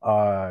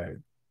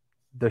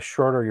 The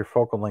shorter your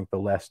focal length, the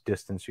less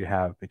distance you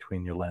have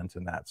between your lens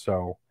and that.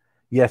 So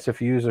yes, if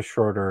you use a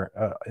shorter,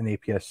 an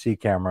APS-C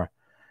camera,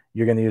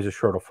 you're going to use a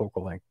shorter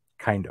focal length,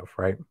 kind of,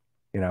 right?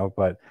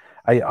 But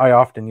I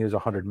often use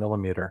 100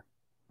 millimeter.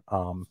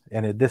 And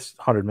this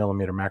 100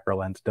 millimeter macro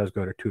lens does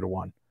go to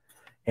 2:1.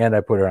 And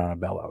I put it on a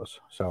Bellows.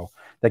 So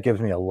that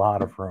gives me a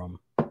lot of room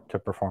to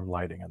perform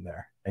lighting in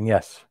there. And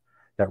yes,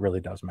 that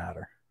really does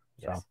matter.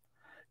 Yes. So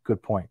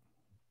good point.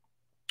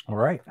 All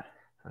right.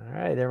 All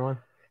right, everyone.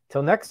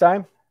 Till next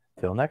time.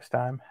 Till next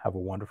time, have a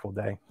wonderful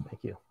day.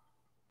 Thank you.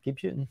 Keep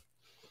shooting.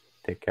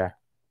 Take care.